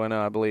Milo in it,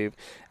 I believe.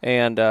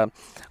 And I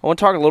want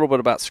to talk a little bit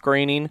about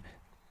screening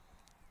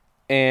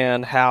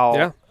and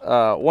how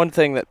one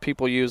thing that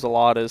people use a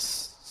lot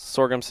is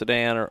sorghum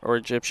Sudan or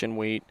Egyptian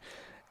wheat.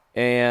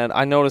 And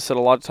I notice that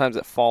a lot of times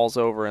it falls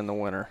over in the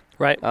winter.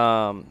 Right.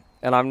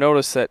 And I've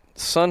noticed that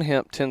sun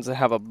hemp tends to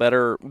have a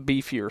better,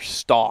 beefier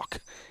stalk.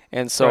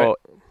 And so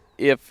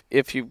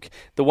if you,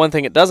 the one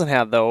thing it doesn't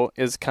have, though,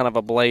 is kind of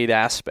a blade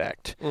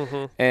aspect.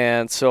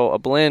 And so a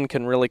blend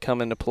can really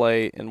come into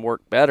play and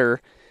work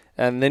better.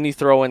 And then you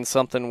throw in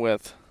something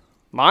with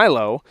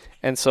Milo.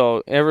 And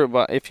so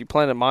everybody, if you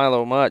planted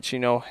Milo much, you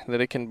know that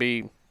it can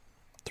be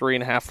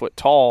 3.5 foot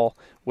tall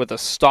with a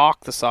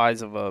stalk the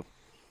size of a,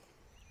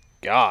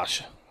 I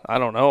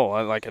don't know,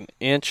 like 1.5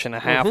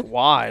 inches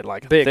wide,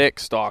 like big. A thick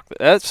stalk.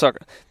 That's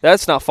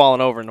not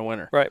falling over in the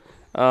winter. Right.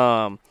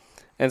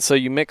 And so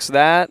you mix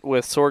that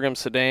with sorghum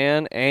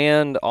Sudan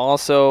and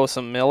also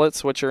some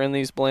millets, which are in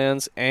these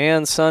blends,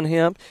 and sun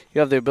hemp.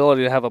 You have the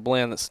ability to have a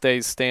blend that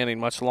stays standing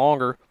much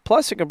longer.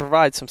 Plus, you can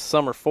provide some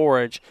summer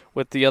forage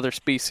with the other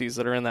species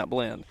that are in that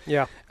blend.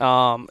 Yeah.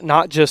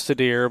 Not just the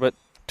deer, but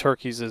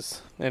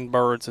turkeys and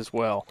birds as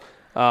well.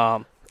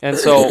 And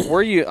so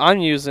I'm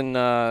using,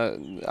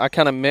 I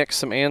kind of mix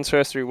some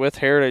Ancestry with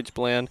Heritage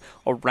blend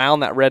around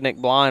that redneck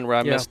blind where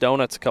I missed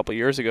donuts a couple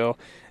years ago,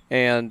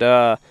 and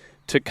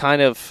to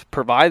kind of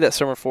provide that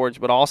summer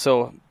forage, but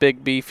also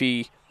big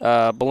beefy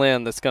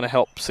blend that's going to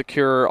help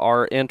secure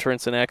our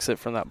entrance and exit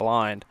from that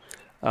blind.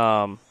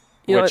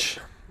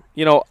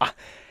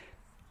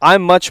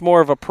 I'm much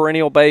more of a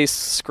perennial-based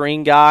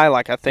screen guy.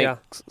 Like I think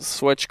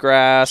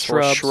switchgrass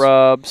or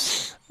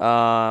shrubs,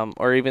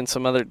 or even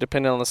some other,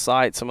 depending on the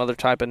site, some other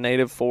type of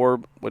native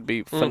forb would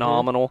be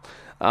phenomenal.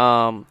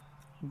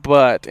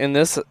 But in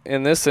this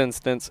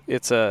instance,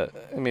 it's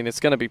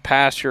going to be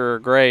pasture or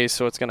graze,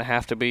 so it's going to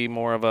have to be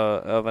more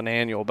of an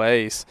annual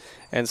base,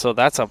 and so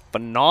that's a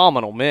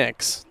phenomenal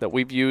mix that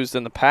we've used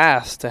in the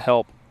past to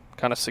help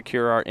kind of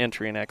secure our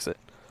entry and exit.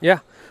 Yeah,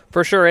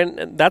 for sure,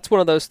 and that's one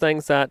of those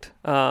things that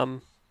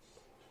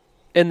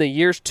in the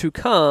years to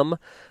come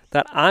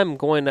that I'm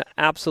going to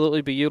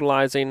absolutely be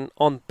utilizing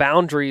on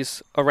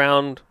boundaries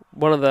around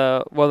one of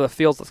the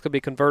fields that's going to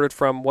be converted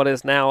from what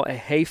is now a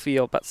hay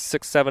field, about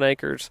 6-7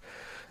 acres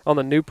on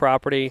the new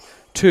property,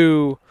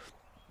 to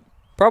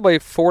probably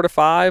 4 to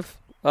 5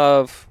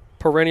 of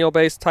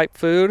perennial-based type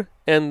food,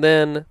 and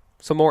then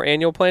some more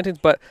annual plantings.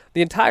 But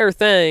the entire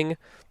thing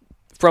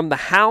from the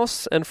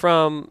house and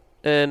from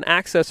an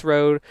access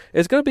road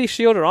is going to be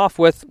shielded off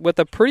with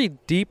a pretty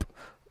deep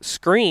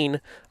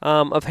screen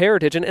of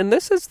heritage. And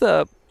this is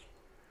the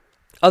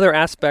other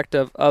aspect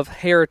of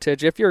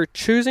heritage. If you're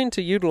choosing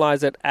to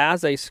utilize it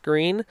as a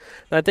screen,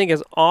 that I think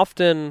is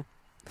often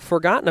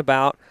forgotten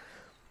about,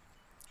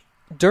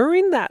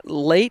 during that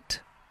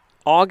late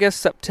August,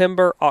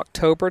 September,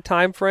 October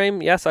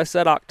timeframe, yes, I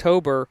said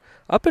October,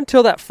 up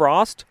until that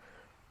frost,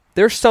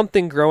 there's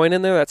something growing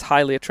in there that's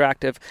highly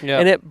attractive. Yep.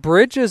 And it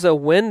bridges a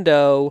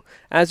window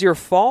as your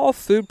fall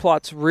food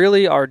plots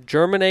really are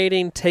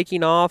germinating,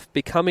 taking off,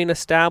 becoming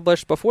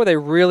established, before they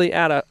really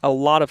add a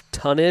lot of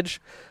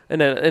tonnage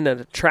in an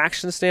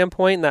attraction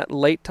standpoint in that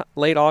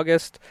late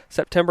August,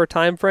 September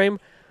timeframe.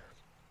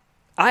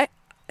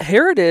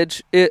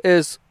 Heritage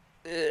is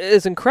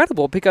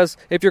incredible, because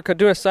if you're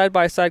doing a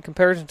side-by-side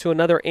comparison to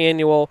another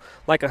annual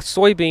like a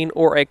soybean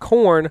or a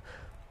corn,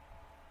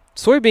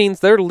 soybeans,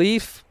 their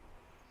leaf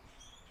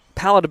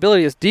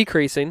palatability is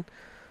decreasing.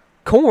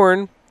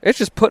 Corn, it's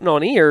just putting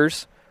on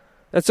ears,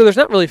 and so there's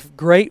not really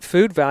great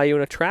food value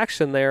and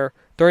attraction there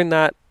during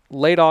that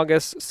late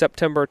August,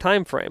 September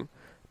time frame.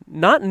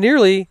 Not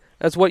nearly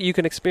as what you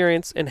can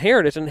experience in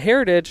heritage. In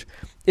heritage,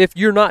 if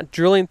you're not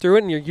drilling through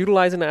it and you're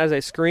utilizing it as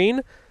a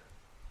screen,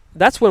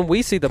 that's when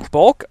we see the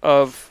bulk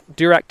of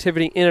deer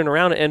activity in and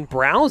around it, and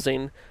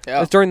browsing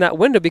is during that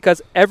window,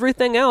 because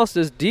everything else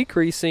is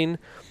decreasing.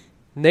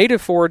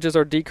 Native forages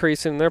are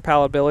decreasing their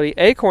palatability.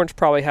 Acorns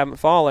probably haven't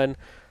fallen.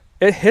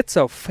 It hits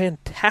a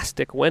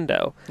fantastic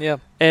window. Yeah.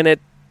 And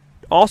it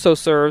also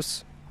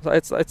serves,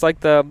 it's like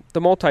the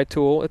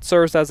multi-tool. It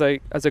serves as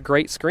a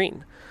great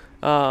screen.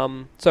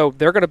 So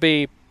they're going to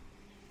be,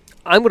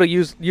 I'm going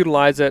to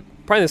utilize it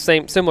probably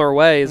the similar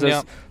ways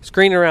as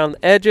screening around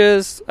the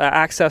edges,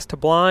 access to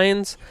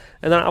blinds.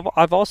 And then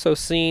I've also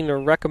seen or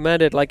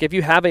recommended, like if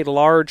you have a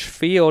large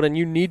field and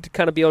you need to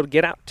kind of be able to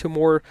get out to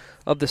more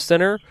of the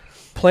center,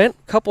 plant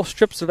a couple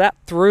strips of that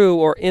through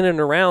or in and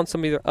around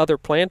some of your other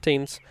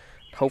plantings.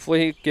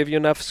 Hopefully give you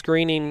enough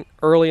screening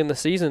early in the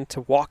season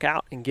to walk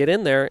out and get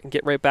in there and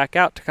get right back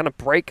out to kind of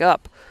break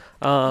up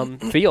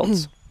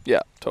fields.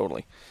 Yeah,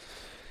 totally.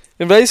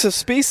 Invasive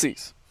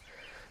species.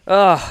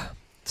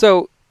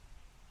 So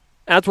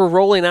as we're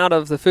rolling out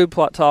of the food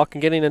plot talk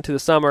and getting into the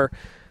summer,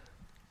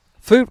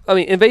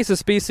 invasive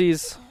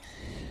species,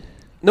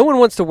 no one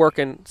wants to work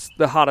in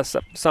the hottest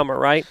summer,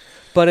 right?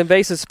 But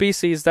invasive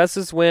species, this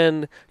is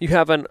when you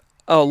have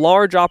a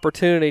large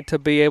opportunity to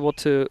be able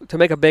to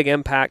make a big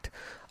impact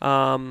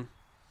on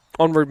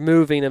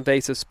removing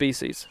invasive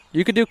species.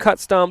 You could do cut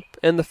stump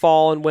in the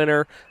fall and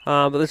winter,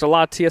 but there's a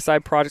lot of TSI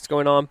projects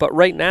going on. But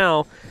right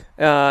now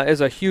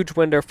is a huge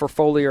window for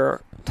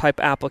foliar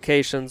type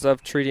applications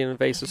of treating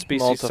invasive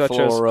species, such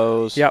as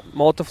rose. Yep,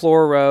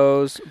 multiflora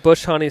rose,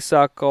 bush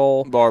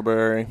honeysuckle,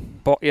 barberry.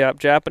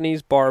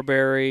 Japanese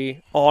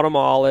barberry, autumn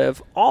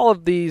olive, all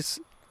of these.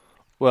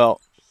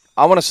 Well,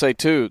 I want to say,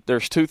 too,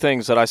 there's two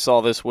things that I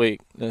saw this week.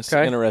 It's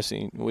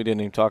interesting. We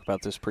didn't even talk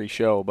about this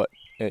pre-show, but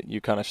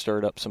you kind of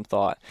stirred up some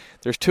thought.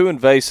 There's two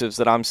invasives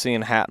that I'm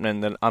seeing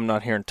happening that I'm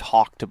not hearing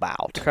talked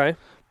about. Okay.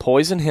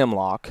 Poison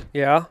hemlock.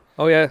 Yeah.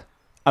 Oh, yeah.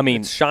 I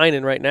mean, it's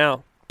shining right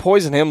now.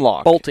 Poison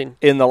hemlock bolting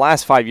in the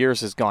last 5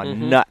 years has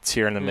gone nuts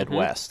here in the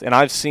Midwest, and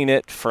I've seen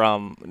it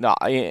from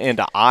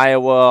into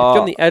Iowa. If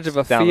you're on the edge of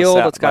a field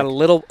that's got a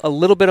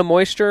little bit of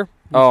moisture,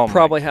 you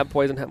probably have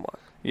poison hemlock.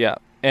 Yeah,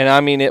 and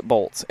I mean it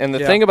bolts. And the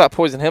thing about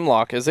poison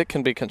hemlock is it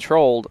can be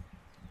controlled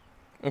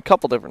a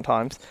couple different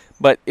times,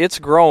 but it's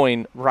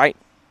growing right,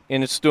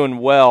 and it's doing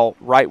well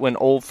right when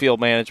old field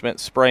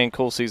management spraying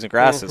cool season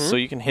grasses, so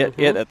you can hit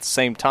it at the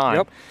same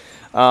time.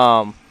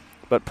 Yep.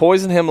 But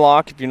poison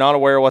hemlock, if you're not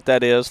aware of what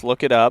that is,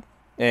 look it up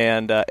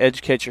and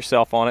educate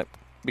yourself on it,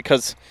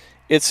 because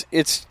it's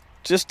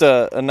just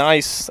a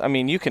nice. I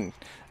mean,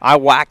 I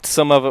whacked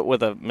some of it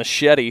with a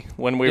machete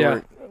when we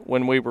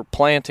were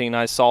planting.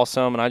 I saw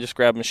some and I just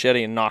grabbed a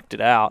machete and knocked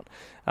it out,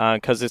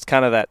 because it's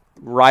kind of that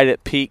right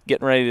at peak,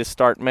 getting ready to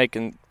start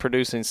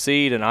producing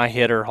seed, and I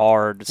hit her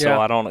hard,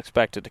 so I don't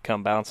expect it to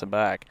come bouncing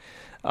back.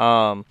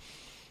 And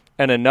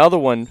another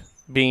one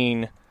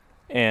being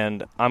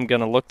and I'm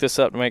going to look this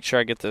up to make sure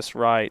I get this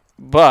right.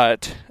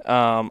 But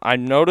I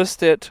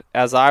noticed it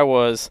as I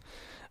was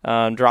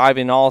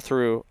driving all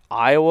through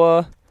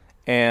Iowa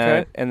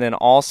and then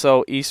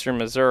also eastern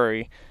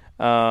Missouri.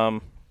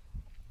 And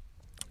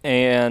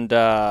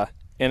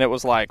it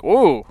was like,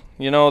 ooh,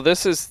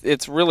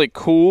 it's really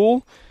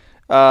cool,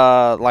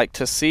 like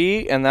to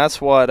see, and that's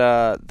what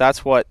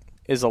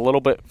is a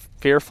little bit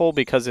fearful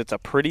because it's a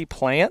pretty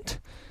plant.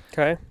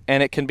 Okay.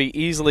 And it can be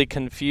easily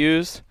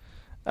confused.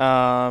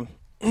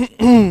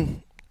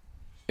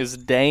 Is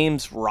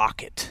Dame's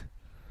Rocket.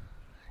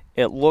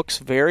 It looks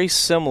very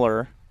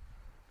similar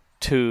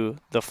to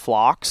the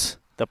phlox,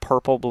 the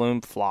purple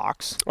bloom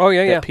phlox. Oh,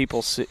 yeah, that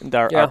people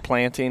are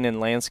planting and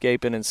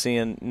landscaping and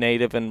seeing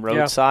native and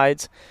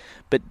roadsides. Yeah.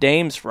 But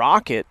Dame's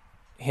Rocket,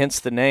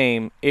 hence the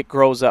name, it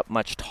grows up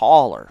much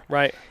taller.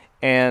 Right.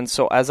 And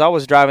so as I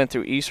was driving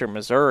through eastern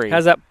Missouri,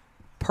 has that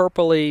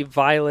purpley,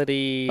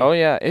 violety. Oh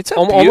yeah, it's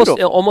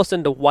almost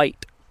into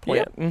white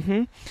plant. Yeah.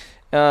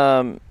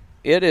 Mm-hmm.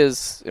 It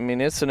is. I mean,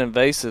 it's an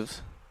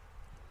invasive,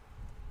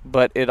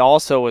 but it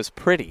also is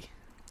pretty.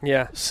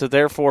 Yeah. So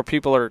therefore,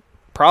 people are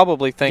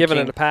probably thinking,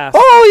 giving it a pass.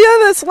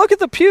 Oh yeah, look at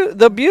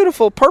the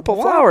beautiful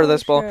purple flower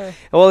that's blowing. Yeah.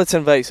 Well, it's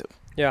invasive.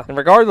 Yeah. And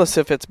regardless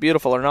if it's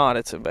beautiful or not,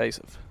 it's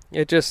invasive.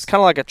 It's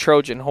kind of like a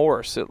Trojan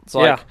horse. It's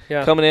like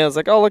coming in. It's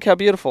like, oh, look how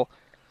beautiful.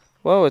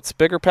 Whoa, it's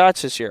bigger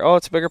patch this year. Oh,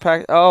 it's a bigger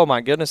patch. Oh, my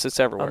goodness, it's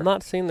everywhere. I'm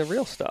not seeing the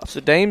real stuff. So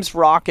Dame's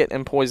Rocket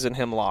and Poison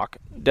Hemlock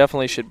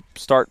definitely should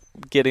start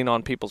getting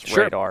on people's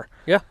radar.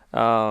 Yeah.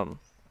 I've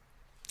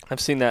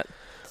seen that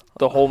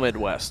the whole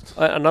Midwest.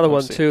 Another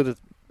one, too, that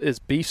is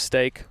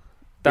beefsteak.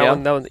 That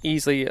one's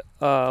easily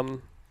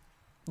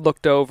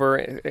looked over.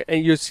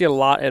 And you see a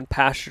lot in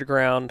pasture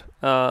ground,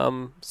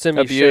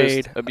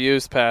 semi-shade.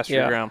 Abused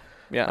pasture ground.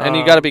 Yeah, and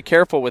you got to be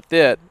careful with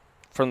it.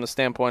 From the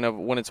standpoint of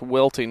when it's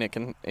wilting, it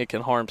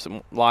can harm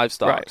some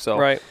livestock. Right,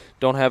 so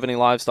don't have any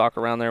livestock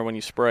around there when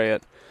you spray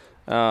it.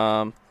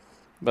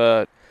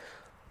 But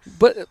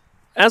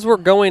as we're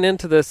going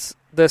into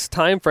this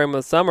time frame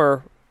of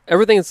summer,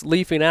 everything's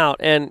leafing out,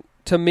 and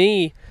to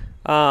me,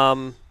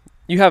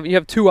 you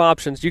have two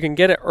options. You can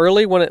get it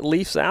early when it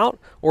leaves out,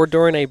 or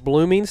during a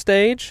blooming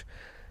stage,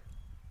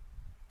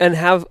 and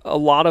have a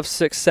lot of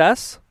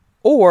success,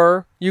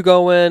 or you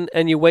go in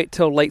and you wait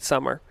till late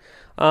summer.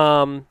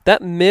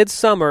 That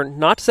midsummer,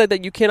 not to say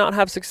that you cannot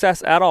have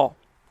success at all,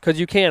 because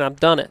you can. I've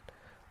done it,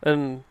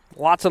 and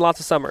lots of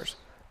summers.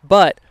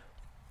 But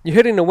you're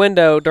hitting the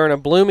window during a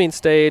blooming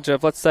stage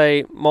of, let's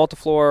say,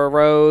 multiflora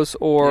rose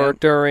or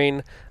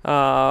during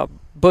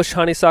bush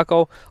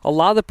honeysuckle. A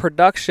lot of the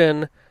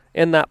production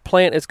in that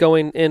plant is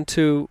going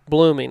into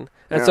blooming,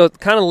 and so it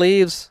kind of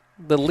leaves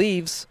the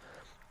leaves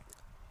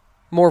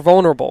more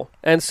vulnerable.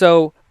 And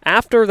so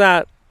after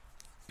that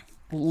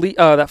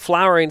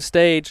flowering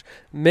stage,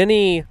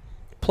 many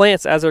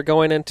plants, as they're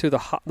going into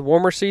the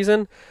warmer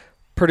season,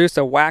 produce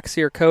a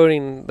waxier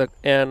coating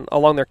and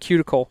along their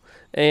cuticle,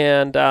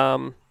 and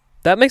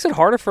that makes it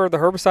harder for the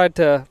herbicide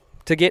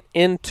to get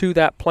into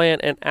that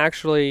plant and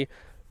actually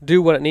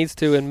do what it needs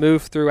to and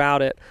move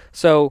throughout it.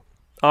 So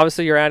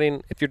obviously you're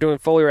adding, if you're doing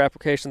foliar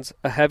applications,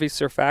 a heavy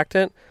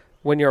surfactant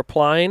when you're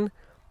applying,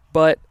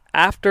 but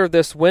after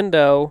this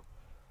window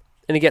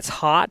and it gets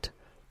hot,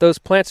 those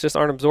plants just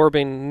aren't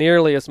absorbing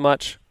nearly as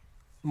much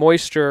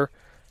moisture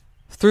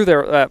through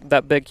their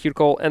that big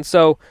cuticle. And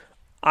so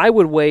I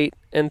would wait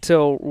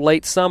until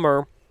late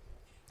summer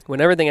when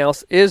everything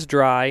else is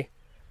dry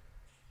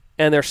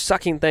and they're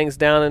sucking things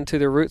down into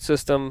the root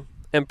system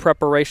in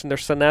preparation. They're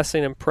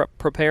senescing and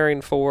preparing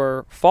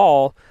for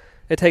fall.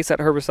 It takes that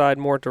herbicide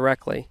more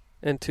directly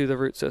into the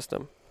root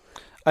system.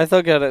 I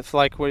look at it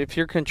like if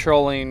you're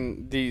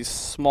controlling these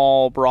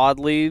small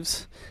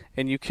broadleaves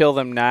and you kill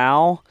them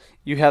now,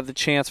 you have the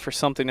chance for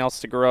something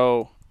else to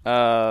grow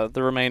the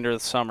remainder of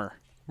the summer.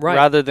 Right.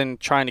 Rather than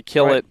trying to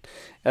kill it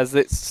as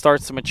it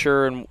starts to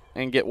mature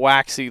and get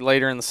waxy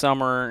later in the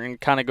summer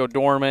and kind of go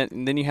dormant.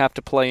 And then you have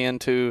to play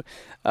into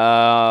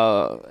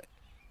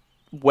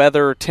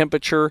weather,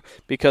 temperature,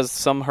 because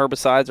some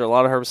herbicides or a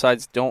lot of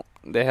herbicides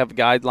they have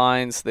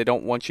guidelines. They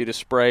don't want you to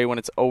spray when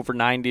it's over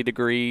 90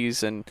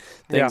 degrees and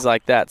things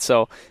like that.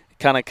 So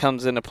kind of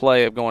comes into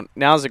play of going,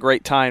 now's a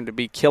great time to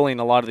be killing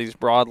a lot of these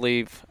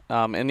broadleaf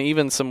and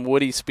even some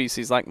woody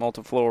species like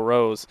multiflora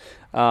rose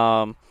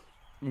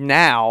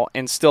now,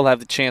 and still have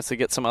the chance to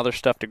get some other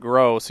stuff to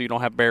grow so you don't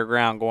have bare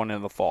ground going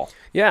into the fall.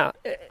 Yeah,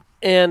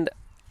 and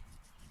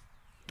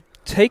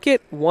take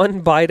it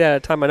one bite at a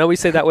time. I know we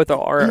say that with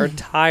our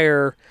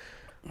entire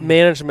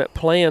management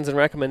plans and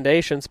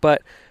recommendations,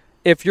 but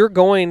if you're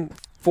going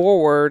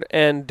forward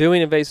and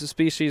doing invasive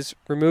species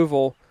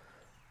removal,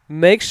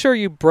 make sure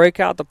you break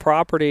out the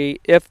property.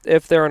 If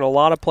they're in a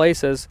lot of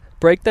places,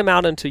 break them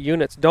out into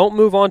units. Don't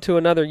move on to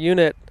another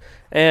unit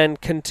and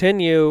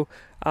continue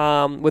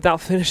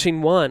without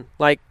finishing one.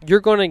 Like,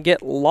 you're going to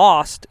get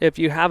lost if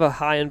you have a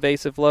high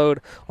invasive load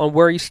on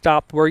where you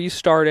stopped, where you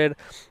started.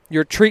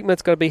 Your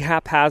treatment's going to be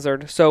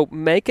haphazard. So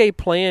make a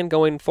plan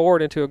going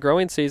forward into a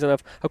growing season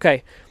of,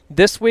 okay,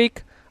 this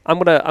week I'm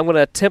going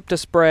to attempt to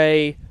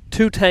spray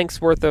 2 tanks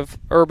worth of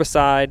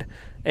herbicide,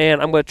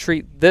 and I'm going to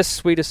treat this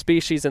suite of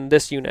species in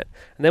this unit.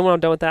 And then when I'm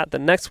done with that, the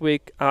next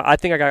week, I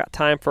think I got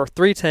time for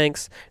 3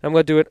 tanks. And I'm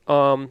going to do it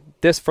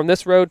from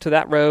this road to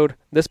that road,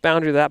 this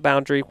boundary to that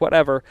boundary,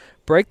 whatever.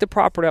 Break the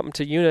property up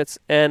into units,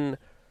 and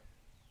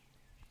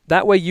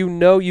that way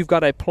you've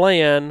got a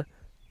plan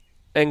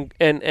and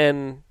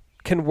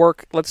can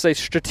work, let's say,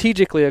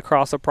 strategically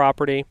across a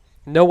property,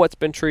 know what's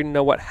been treated,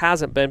 know what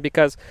hasn't been,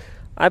 because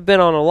I've been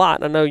on a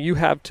lot, and I know you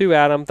have too,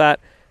 Adam, that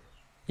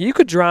you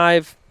could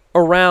drive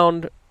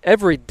around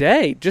every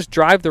day, just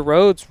drive the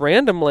roads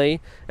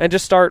randomly and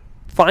just start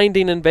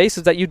finding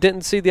invasives that you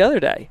didn't see the other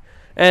day.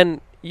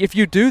 And if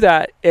you do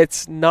that,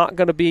 it's not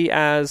going to be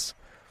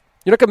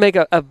you're not going to make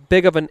a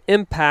big of an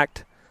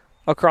impact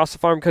across the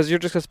farm, because you're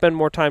just going to spend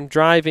more time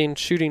driving,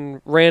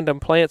 shooting random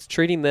plants,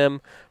 treating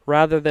them,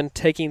 rather than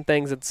taking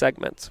things in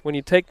segments. When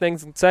you take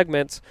things in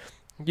segments,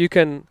 you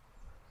can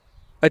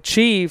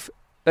achieve,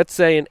 let's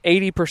say, an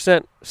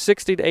 80%,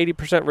 60 to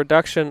 80%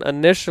 reduction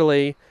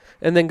initially,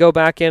 and then go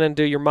back in and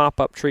do your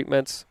mop-up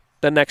treatments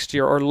the next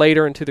year or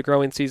later into the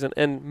growing season,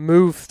 and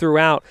move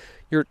throughout.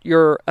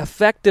 Your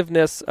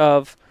effectiveness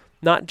of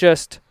not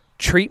just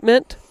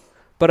treatment,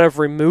 but of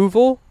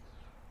removal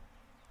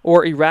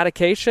or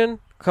eradication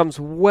comes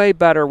way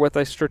better with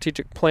a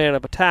strategic plan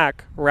of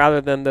attack, rather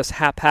than this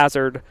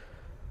haphazard,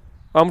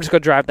 I'm just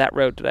going to drive that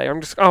road today. I'm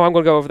going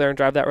to go over there and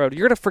drive that road.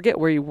 You're going to forget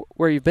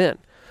where you've been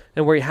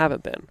and where you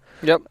haven't been.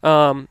 Yep.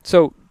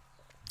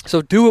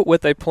 So do it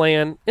with a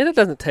plan, and it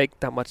doesn't take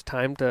that much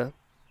time to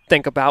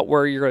think about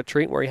where you're going to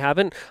treat and where you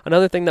haven't.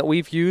 Another thing that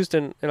we've used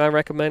and I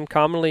recommend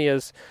commonly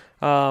is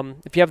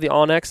if you have the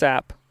OnX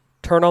app,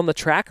 turn on the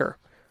tracker.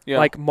 Yeah.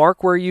 Like,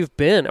 mark where you've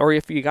been, or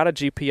if you got a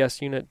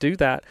GPS unit, do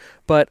that.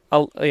 But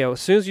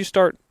as soon as you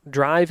start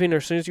driving, or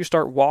as soon as you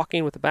start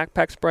walking with the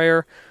backpack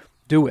sprayer,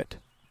 do it.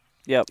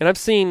 Yep. And I've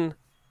seen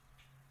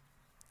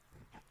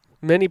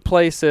many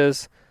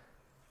places,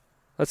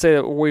 let's say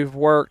that we've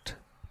worked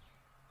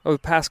over the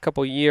past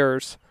couple of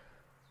years,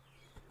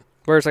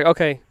 where it's like,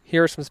 okay,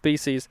 here are some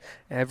species.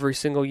 Every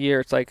single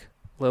year, it's like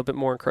a little bit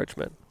more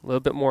encroachment, a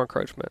little bit more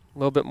encroachment, a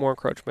little bit more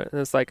encroachment.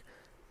 And it's like,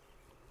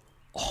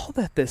 all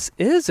that this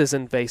is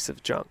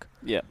invasive junk.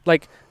 Yeah.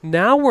 Like,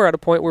 now we're at a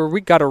point where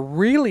we got to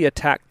really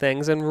attack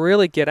things and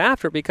really get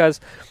after it, because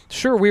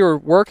sure, we were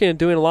working and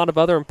doing a lot of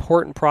other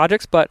important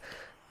projects, but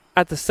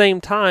at the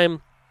same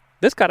time,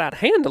 this got out of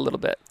hand a little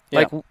bit. Yeah.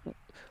 Like,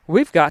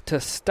 we've got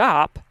to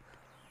stop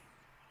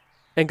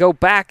and go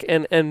back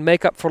and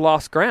make up for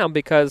lost ground,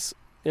 because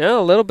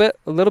a little bit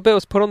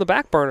was put on the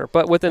back burner.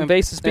 But with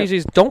invasive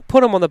species, don't put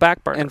them on the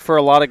back burner. And for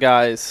a lot of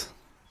guys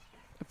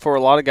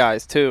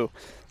too,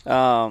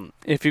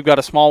 if you've got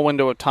a small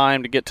window of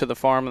time to get to the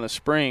farm in the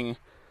spring,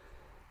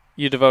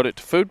 you devote it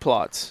to food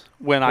plots.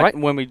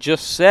 When we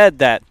just said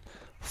that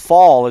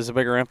fall is a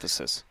bigger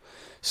emphasis.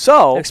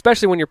 So,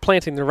 especially when you're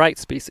planting the right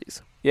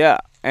species. Yeah,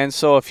 and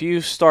so if you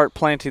start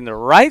planting the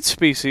right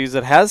species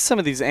that has some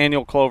of these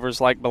annual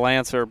clovers like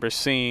Balanza or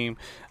Berseem,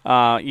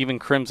 even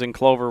crimson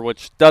clover,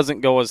 which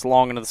doesn't go as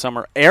long into the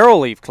summer.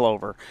 Arrowleaf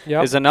clover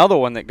is another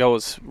one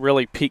that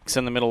really peaks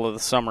in the middle of the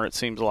summer, it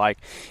seems like.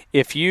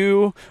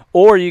 You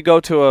go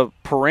to a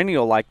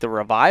perennial like the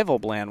Revival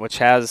blend, which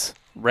has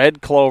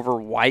red clover,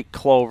 white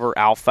clover,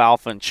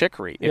 alfalfa, and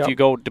chicory. If you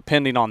go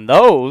depending on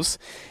those,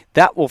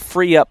 that will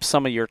free up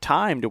some of your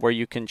time to where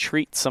you can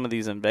treat some of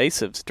these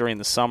invasives during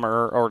the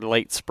summer or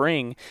late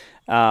spring,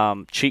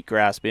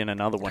 cheatgrass being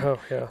another one. Oh,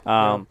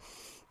 yeah.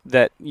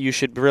 That you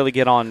should really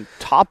get on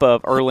top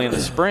of early in the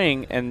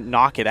spring and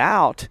knock it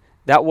out.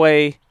 That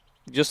way,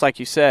 just like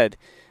you said,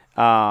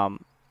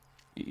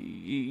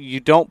 you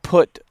don't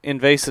put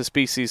invasive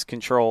species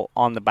control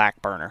on the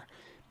back burner,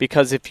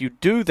 because if you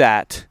do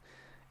that,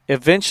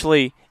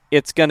 eventually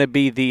it's going to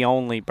be the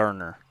only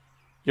burner.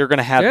 You're going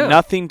to have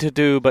nothing to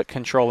do but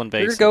control invasives.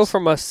 You're going to go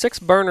from a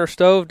 6-burner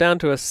stove down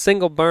to a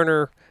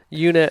single-burner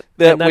unit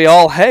that we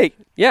all hate.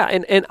 Yeah,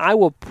 and I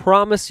will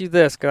promise you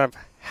this, because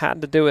I've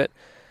had to do it.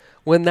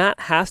 When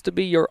that has to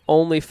be your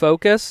only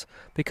focus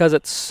because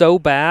it's so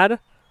bad,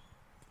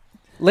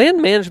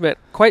 land management,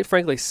 quite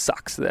frankly,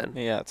 sucks then.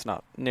 Yeah, it's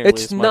not nearly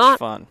as much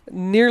fun.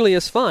 Nearly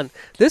as fun.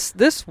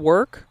 This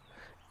work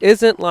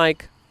isn't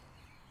like,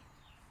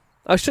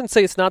 I shouldn't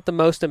say it's not the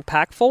most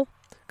impactful,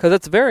 because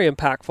it's very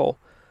impactful,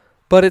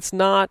 but it's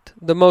not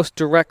the most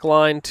direct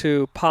line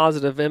to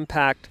positive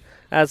impact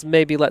as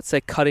maybe, let's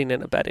say, cutting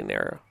in a bedding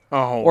area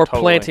or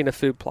planting a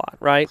food plot,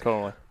 right?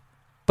 Totally.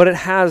 But it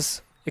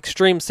has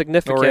extreme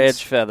significance. Or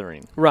edge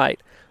feathering.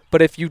 Right.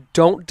 But if you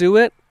don't do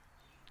it,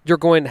 you're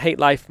going to hate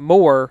life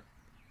more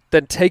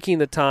than taking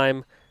the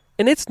time.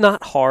 And it's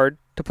not hard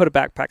to put a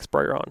backpack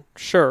sprayer on.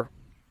 Sure.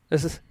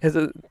 Is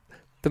it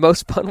the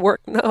most fun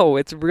work? No,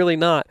 it's really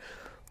not.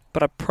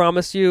 But I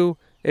promise you,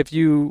 if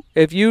you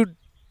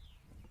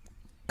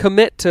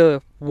commit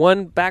to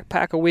 1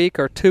 backpack a week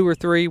or 2 or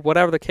 3,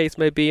 whatever the case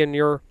may be in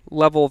your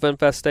level of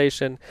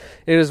infestation,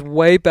 it is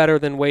way better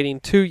than waiting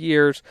 2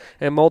 years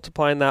and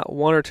multiplying that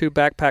 1 or 2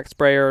 backpack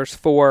sprayers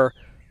for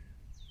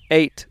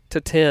 8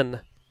 to 10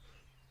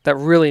 that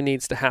really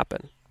needs to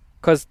happen.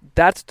 because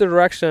that's the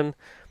direction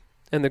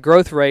and the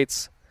growth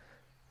rates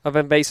of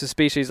invasive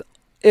species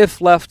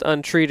if left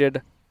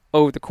untreated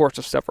over the course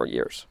of several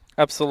years.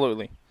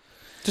 Absolutely.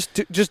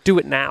 Just do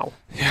it now.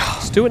 Yeah.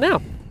 Just do it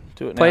now.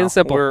 Do it now. Plain and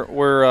simple.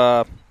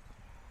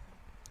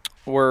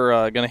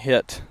 We're going to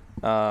hit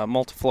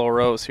multiflora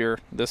rose here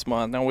this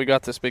month. Now we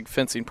got this big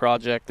fencing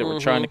project that we're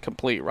trying to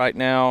complete right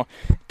now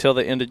till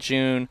the end of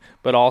June,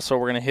 but also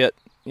we're going to hit,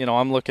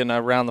 I'm looking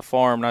around the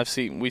farm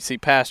and we see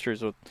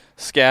pastures with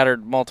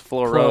scattered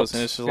multiflora rose,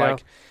 and it's just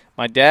like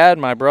my dad,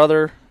 my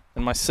brother,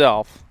 and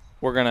myself,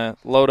 we're going to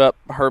load up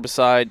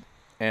herbicide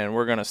and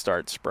we're going to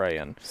start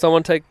spraying.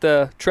 Someone take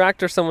the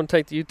tractor, someone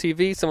take the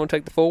UTV, someone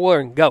take the four-wheeler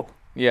and go.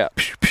 Yeah.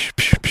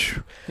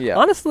 Yeah.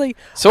 Honestly.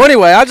 So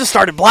anyway, I just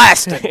started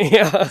blasting.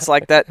 Yeah. It's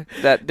like that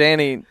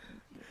Danny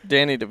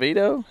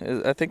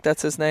DeVito, I think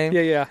that's his name.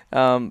 Yeah.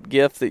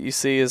 GIF that you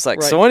see is like,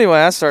 right. So anyway,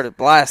 I started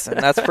blasting.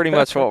 That's pretty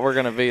much what we're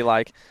going to be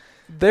like.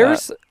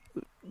 There's,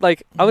 I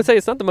would say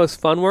it's not the most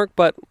fun work,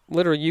 but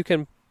literally you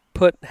can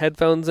put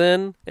headphones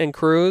in and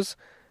cruise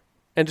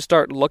and just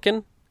start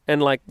looking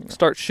and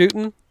start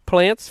shooting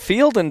plants.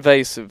 Field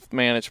invasive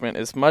management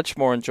is much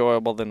more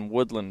enjoyable than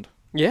woodland.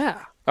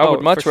 Yeah. I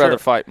would much rather sure.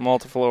 fight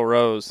multiflora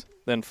rose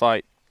than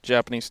fight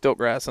Japanese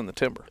stiltgrass in the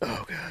timber.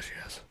 Oh gosh,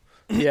 yes.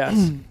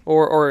 Yes.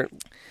 or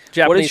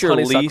Japanese What is your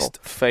honeysuckle. least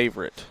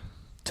favorite?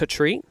 To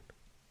treat?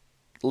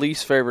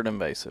 Least favorite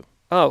invasive.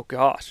 Oh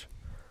gosh.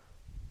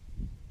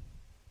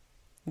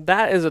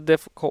 That is a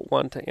difficult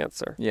one to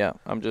answer. Yeah,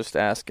 I'm just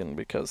asking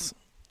because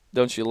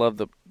don't you love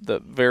the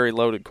very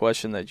loaded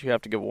question that you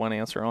have to give one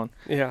answer on?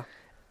 Yeah.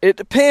 It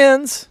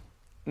depends.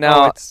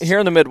 Now, it's- here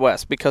in the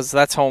Midwest, because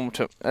that's home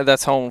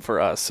for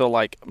us.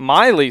 So,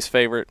 my least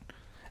favorite,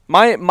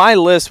 my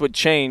list would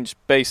change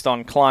based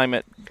on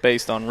climate,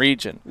 based on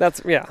region.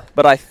 Yeah.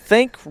 But I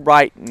think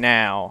right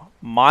now,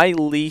 my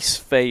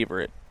least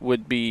favorite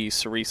would be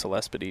Cerisa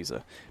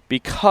lespedeza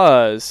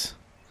because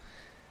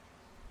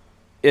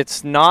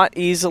it's not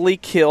easily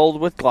killed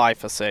with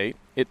glyphosate.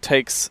 It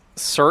takes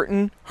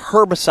certain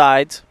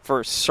herbicides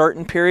for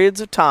certain periods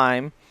of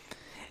time.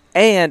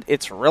 And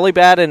it's really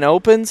bad in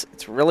opens.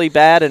 It's really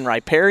bad in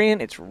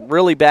riparian. It's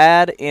really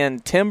bad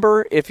in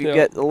timber if you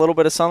get a little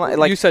bit of sunlight.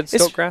 You said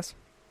stiltgrass?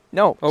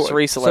 No,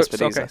 Cerisa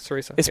lespedeza. Okay,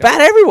 Cerisa. It's bad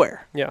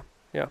everywhere. Yeah.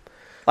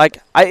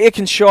 It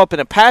can show up in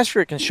a pasture.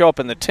 It can show up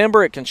in the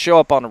timber. It can show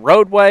up on a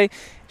roadway. It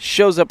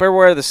shows up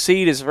everywhere. The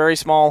seed is very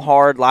small,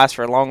 hard, lasts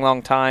for a long,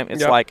 long time.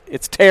 It's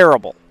it's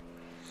terrible.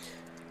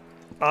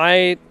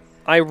 I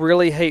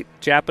really hate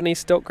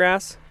Japanese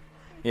stiltgrass.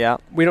 Yeah.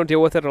 We don't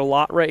deal with it a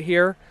lot right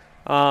here.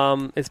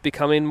 It's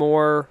becoming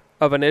more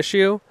of an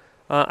issue.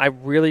 I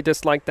really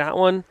dislike that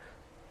one.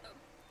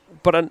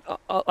 But I'm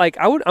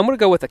going to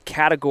go with a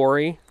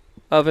category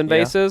of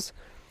invasives.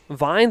 Yeah.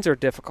 Vines are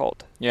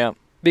difficult. Yeah.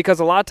 Because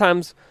a lot of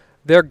times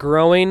they're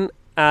growing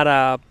at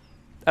a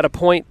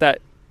point that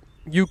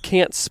you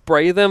can't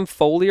spray them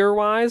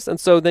foliar-wise, and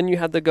so then you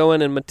have to go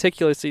in and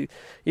meticulously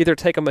either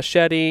take a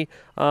machete,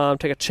 take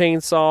a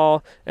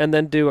chainsaw, and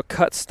then do a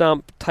cut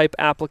stump type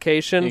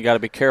application. You got to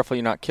be careful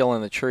you're not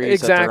killing the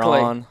trees exactly. that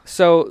they're on.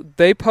 So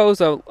they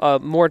pose a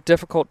more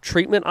difficult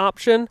treatment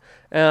option,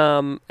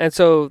 and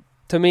so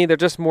to me they're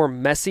just more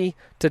messy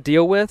to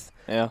deal with.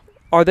 Yeah.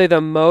 Are they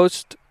the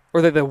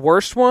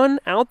worst one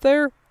out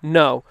there?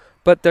 No,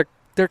 but they're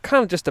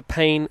kind of just a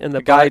pain in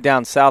the guy butt.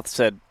 Down south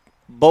said,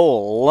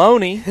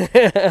 "Baloney."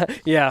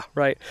 Yeah,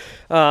 right.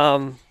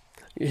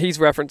 He's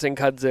referencing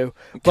kudzu.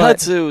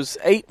 Kudzu's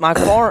ate my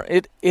farm.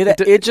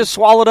 It just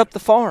swallowed up the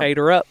farm. Ate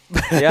her up.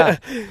 Yeah.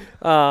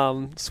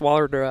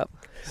 Swallowed her up.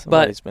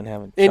 Somebody's been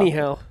having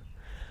anyhow,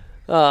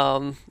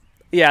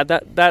 yeah,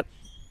 that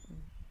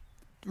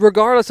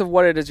regardless of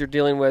what it is you're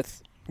dealing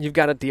with, you've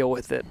got to deal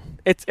with it.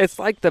 It's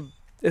like the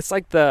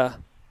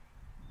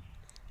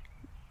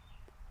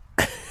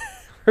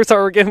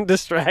Sorry, we're getting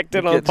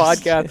distracted on the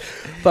podcast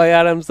by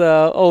Adam's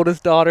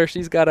oldest daughter.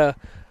 She's got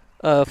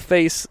a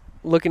face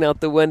looking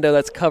out the window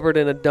that's covered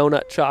in a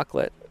donut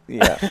chocolate.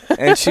 Yeah,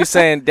 and she's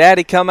saying,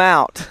 "Daddy, come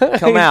out,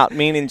 come out,"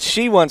 meaning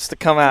she wants to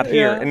come out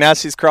here, and now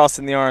she's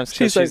crossing the arms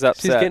because she's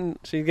upset.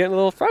 She's getting a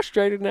little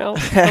frustrated now.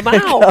 I'm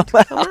out.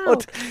 Come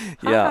out.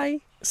 Yeah. Hi.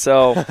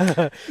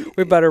 So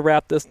we better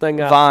wrap this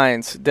thing up.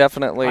 Vines,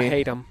 definitely. I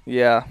hate them.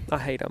 Yeah, I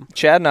hate them.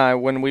 Chad and I,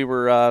 when we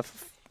were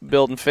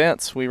building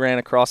fence, we ran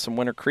across some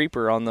winter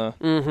creeper on the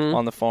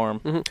farm.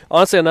 Mm-hmm.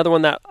 Honestly, another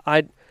one that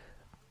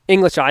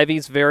English ivy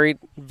is very,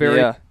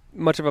 very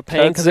much of a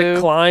pain because it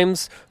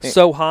climbs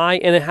so high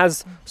and it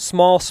has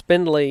small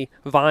spindly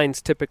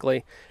vines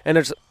typically, and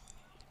there's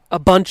a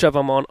bunch of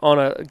them on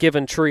a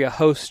given tree, a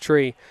host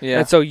tree. Yeah.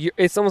 And so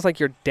it's almost like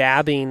you're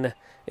dabbing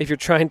if you're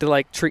trying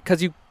to treat,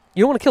 because you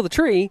don't want to kill the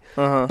tree,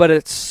 but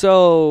it's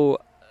so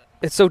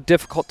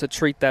difficult to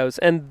treat those.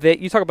 And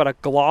you talk about a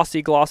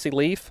glossy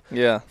leaf.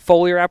 Yeah.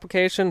 Foliar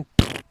application.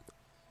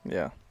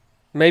 Yeah.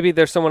 Maybe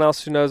there's someone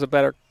else who knows a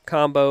better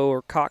combo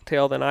or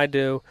cocktail than I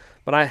do,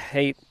 but I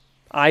hate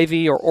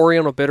ivy or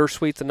Oriental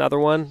bittersweet's another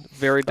one.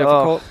 Very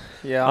difficult.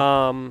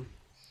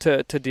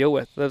 To deal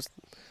with. Those.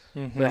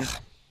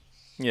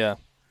 Yeah.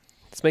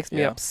 This makes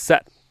me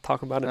upset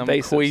talking about I'm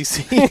invasives.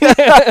 queasy.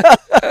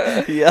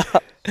 Yeah.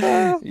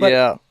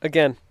 But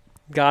again,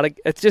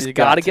 it's just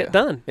got to get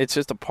done. It's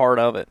just a part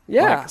of it.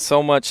 Yeah. Like,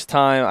 so much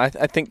time.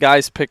 I think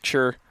guys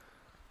picture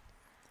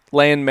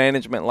land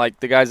management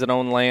like the guys that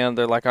own land.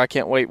 They're like, I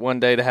can't wait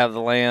one day to have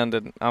the land,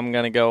 and I'm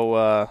gonna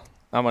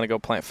go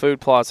plant food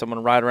plots. I'm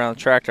gonna ride around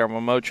the tractor. I'm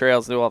gonna mow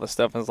trails, do all this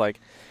stuff. And it's like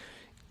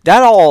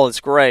that all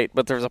is great,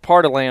 but there's a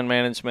part of land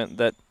management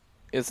that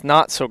is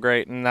not so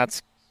great, and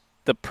that's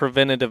the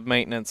preventative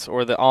maintenance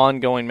or the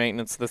ongoing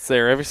maintenance that's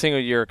there every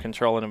single year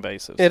controlling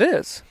invasives. It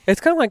is.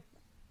 It's kind of like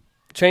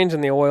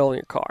changing the oil in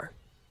your car.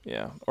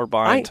 Yeah, or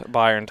buying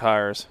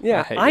tires.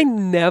 Yeah, I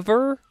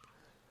never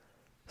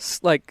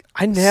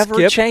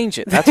never change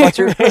it. That's what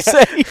you're going to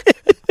say.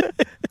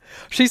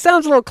 She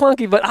sounds a little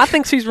clunky, but I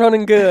think she's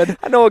running good.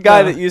 I know a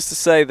guy that used to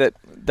say that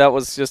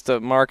was just a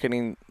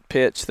marketing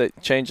pitch,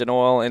 that changing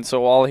oil, and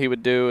so all he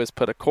would do is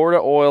put a quart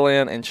of oil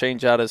in and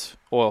change out his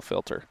oil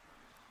filter.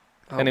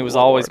 And he was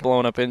always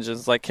blowing up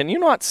engines. Like, can you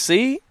not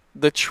see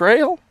the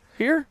trail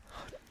here?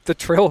 The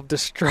trail of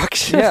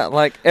destruction. Yeah,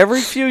 like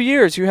every few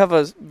years you have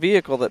a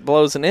vehicle that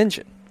blows an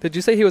engine. Did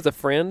you say he was a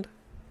friend?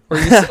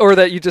 Or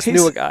that you just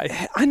knew a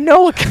guy? I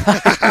know a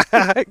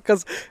guy.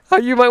 Because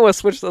you might want to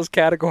switch those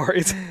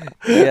categories.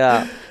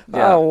 Yeah.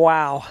 Oh,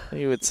 wow.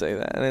 You would say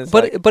that. And it's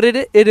but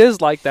it is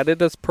like that. It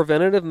is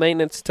preventative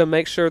maintenance to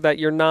make sure that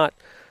you're not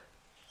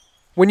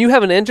 – when you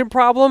have an engine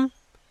problem,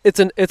 it's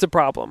a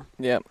problem.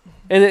 Yeah.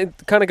 And it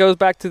kind of goes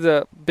back to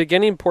the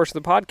beginning portion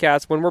of the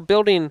podcast. When we're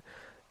building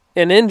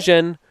an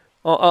engine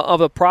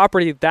of a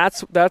property,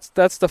 that's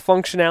the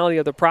functionality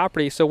of the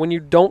property. So when you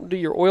don't do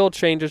your oil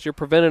changes, your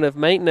preventative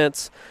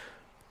maintenance,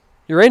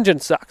 your engine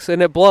sucks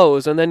and it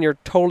blows, and then you're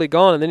totally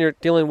gone, and then you're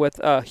dealing with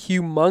a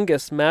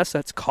humongous mess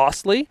that's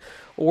costly,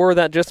 or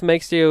that just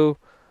makes you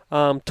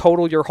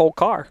total your whole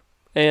car.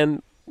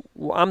 And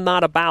I'm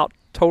not about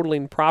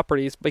totaling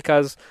properties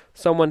because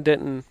someone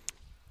didn't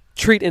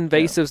treat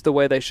invasives the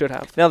way they should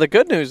have. Now, the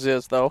good news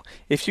is, though,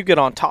 if you get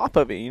on top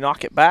of it, you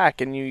knock it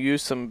back, and you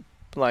use some,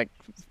 like,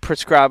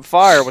 prescribed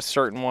fire with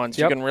certain ones,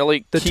 you can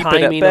really keep it at bay. The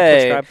timing of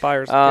prescribed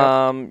fires.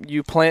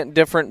 You plant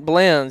different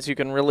blends, you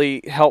can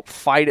really help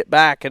fight it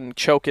back and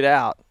choke it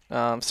out.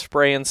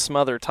 Spray and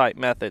smother type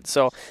method.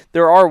 So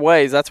there are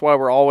ways. That's why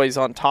we're always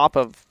on top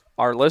of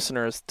our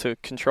listeners to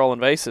control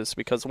invasives,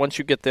 because once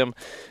you get them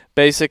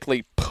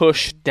basically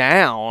pushed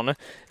down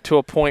to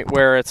a point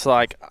where it's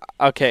like,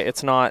 okay,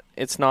 it's not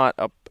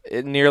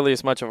nearly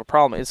as much of a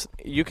problem.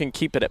 You can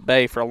keep it at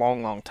bay for a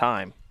long, long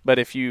time. But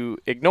if you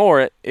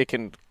ignore it, it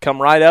can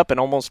come right up and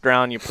almost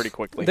drown you pretty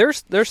quickly.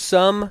 There's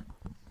some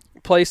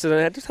places,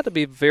 and I just have to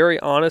be very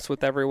honest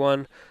with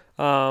everyone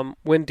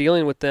when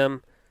dealing with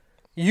them.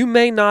 You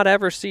may not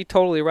ever see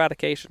total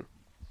eradication.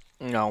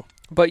 No.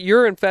 But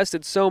you're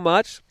infested so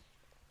much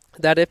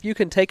that if you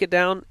can take it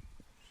down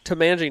to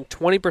managing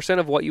 20%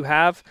 of what you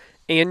have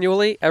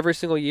annually every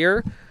single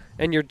year,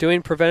 and you're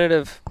doing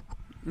preventative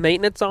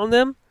maintenance on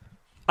them,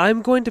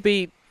 I'm going to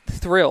be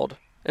thrilled.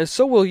 And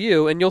so will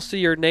you, and you'll see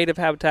your native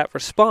habitat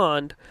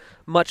respond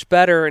much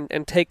better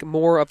and take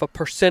more of a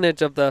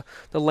percentage of the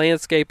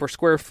landscape or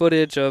square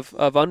footage of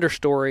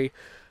understory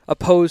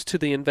opposed to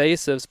the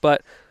invasives.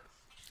 But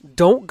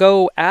don't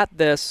go at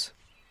this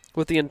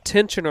with the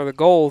intention or the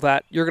goal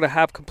that you're going to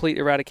have complete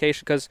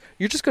eradication, because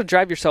you're just going to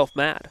drive yourself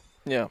mad.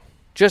 Yeah.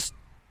 Just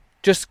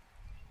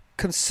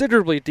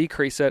considerably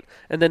decrease it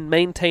and then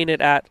maintain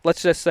it at,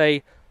 let's just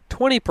say,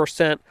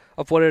 20%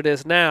 of what it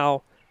is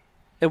now,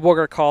 and we're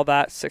going to call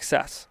that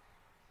success.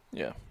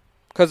 Yeah.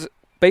 Because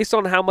based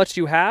on how much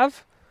you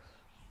have,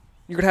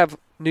 you're going to have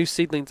new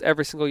seedlings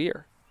every single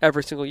year.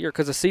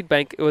 Because the seed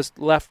bank, it was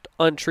left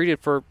untreated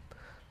for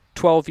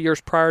 12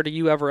 years prior to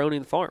you ever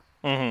owning the farm.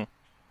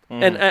 Mm-hmm.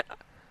 Mm-hmm. And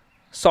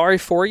sorry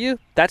for you,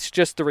 that's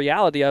just the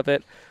reality of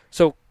it.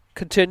 So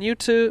continue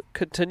to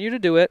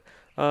do it,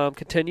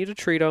 continue to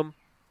treat them,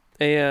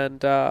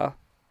 and I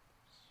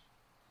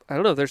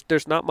don't know.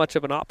 There's not much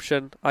of an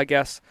option, I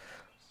guess,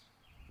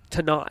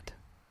 to not.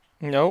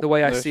 No, the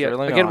way I see it.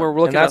 Really Again, not. we're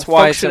looking at the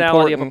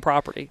functionality of a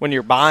property. When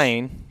you're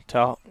buying,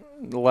 to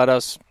let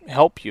us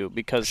help you,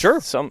 because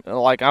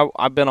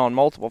I've been on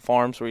multiple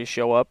farms where you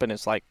show up and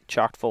it's like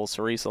chock full of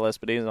Sericea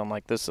Lespedeza. I'm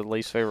like, this is the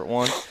least favorite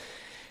one.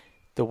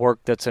 The work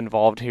that's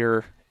involved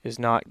here is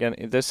not going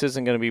to – this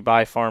isn't going to be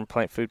buy farm,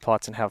 plant food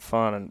plots, and have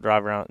fun and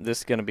drive around. This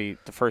is going to be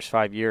the first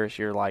 5 years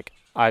you're like,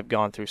 I've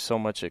gone through so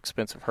much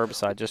expensive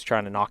herbicide just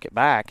trying to knock it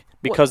back,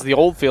 because the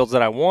old fields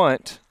that I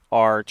want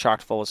are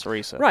chock full of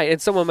Sericea. Right,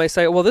 and someone may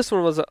say, well, this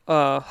one was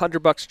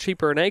 $100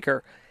 cheaper an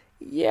acre.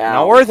 Yeah,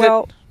 not worth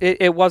it.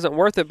 It wasn't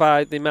worth it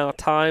by the amount of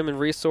time and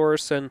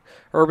resource and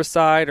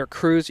herbicide or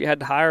crews you had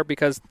to hire,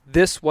 because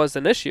this was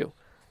an issue.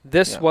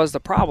 This was the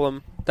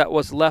problem that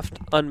was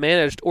left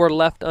unmanaged or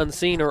left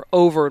unseen or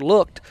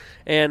overlooked,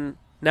 and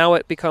now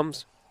it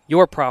becomes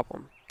your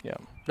problem. Yeah.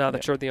 Now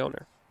that you're the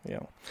owner. Yeah.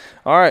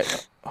 All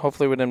right.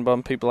 Hopefully we didn't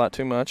bum people out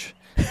too much,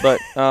 but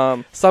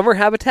summer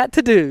habitat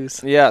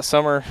to-dos. Yeah,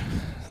 summer,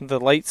 the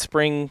late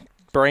spring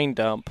brain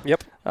dump.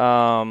 Yep.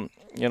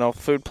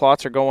 Food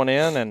plots are going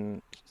in,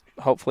 and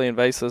hopefully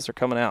invasives are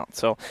coming out.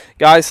 So,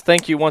 guys,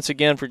 thank you once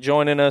again for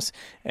joining us,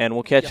 and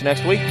we'll catch you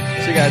next week.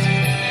 See you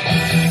guys.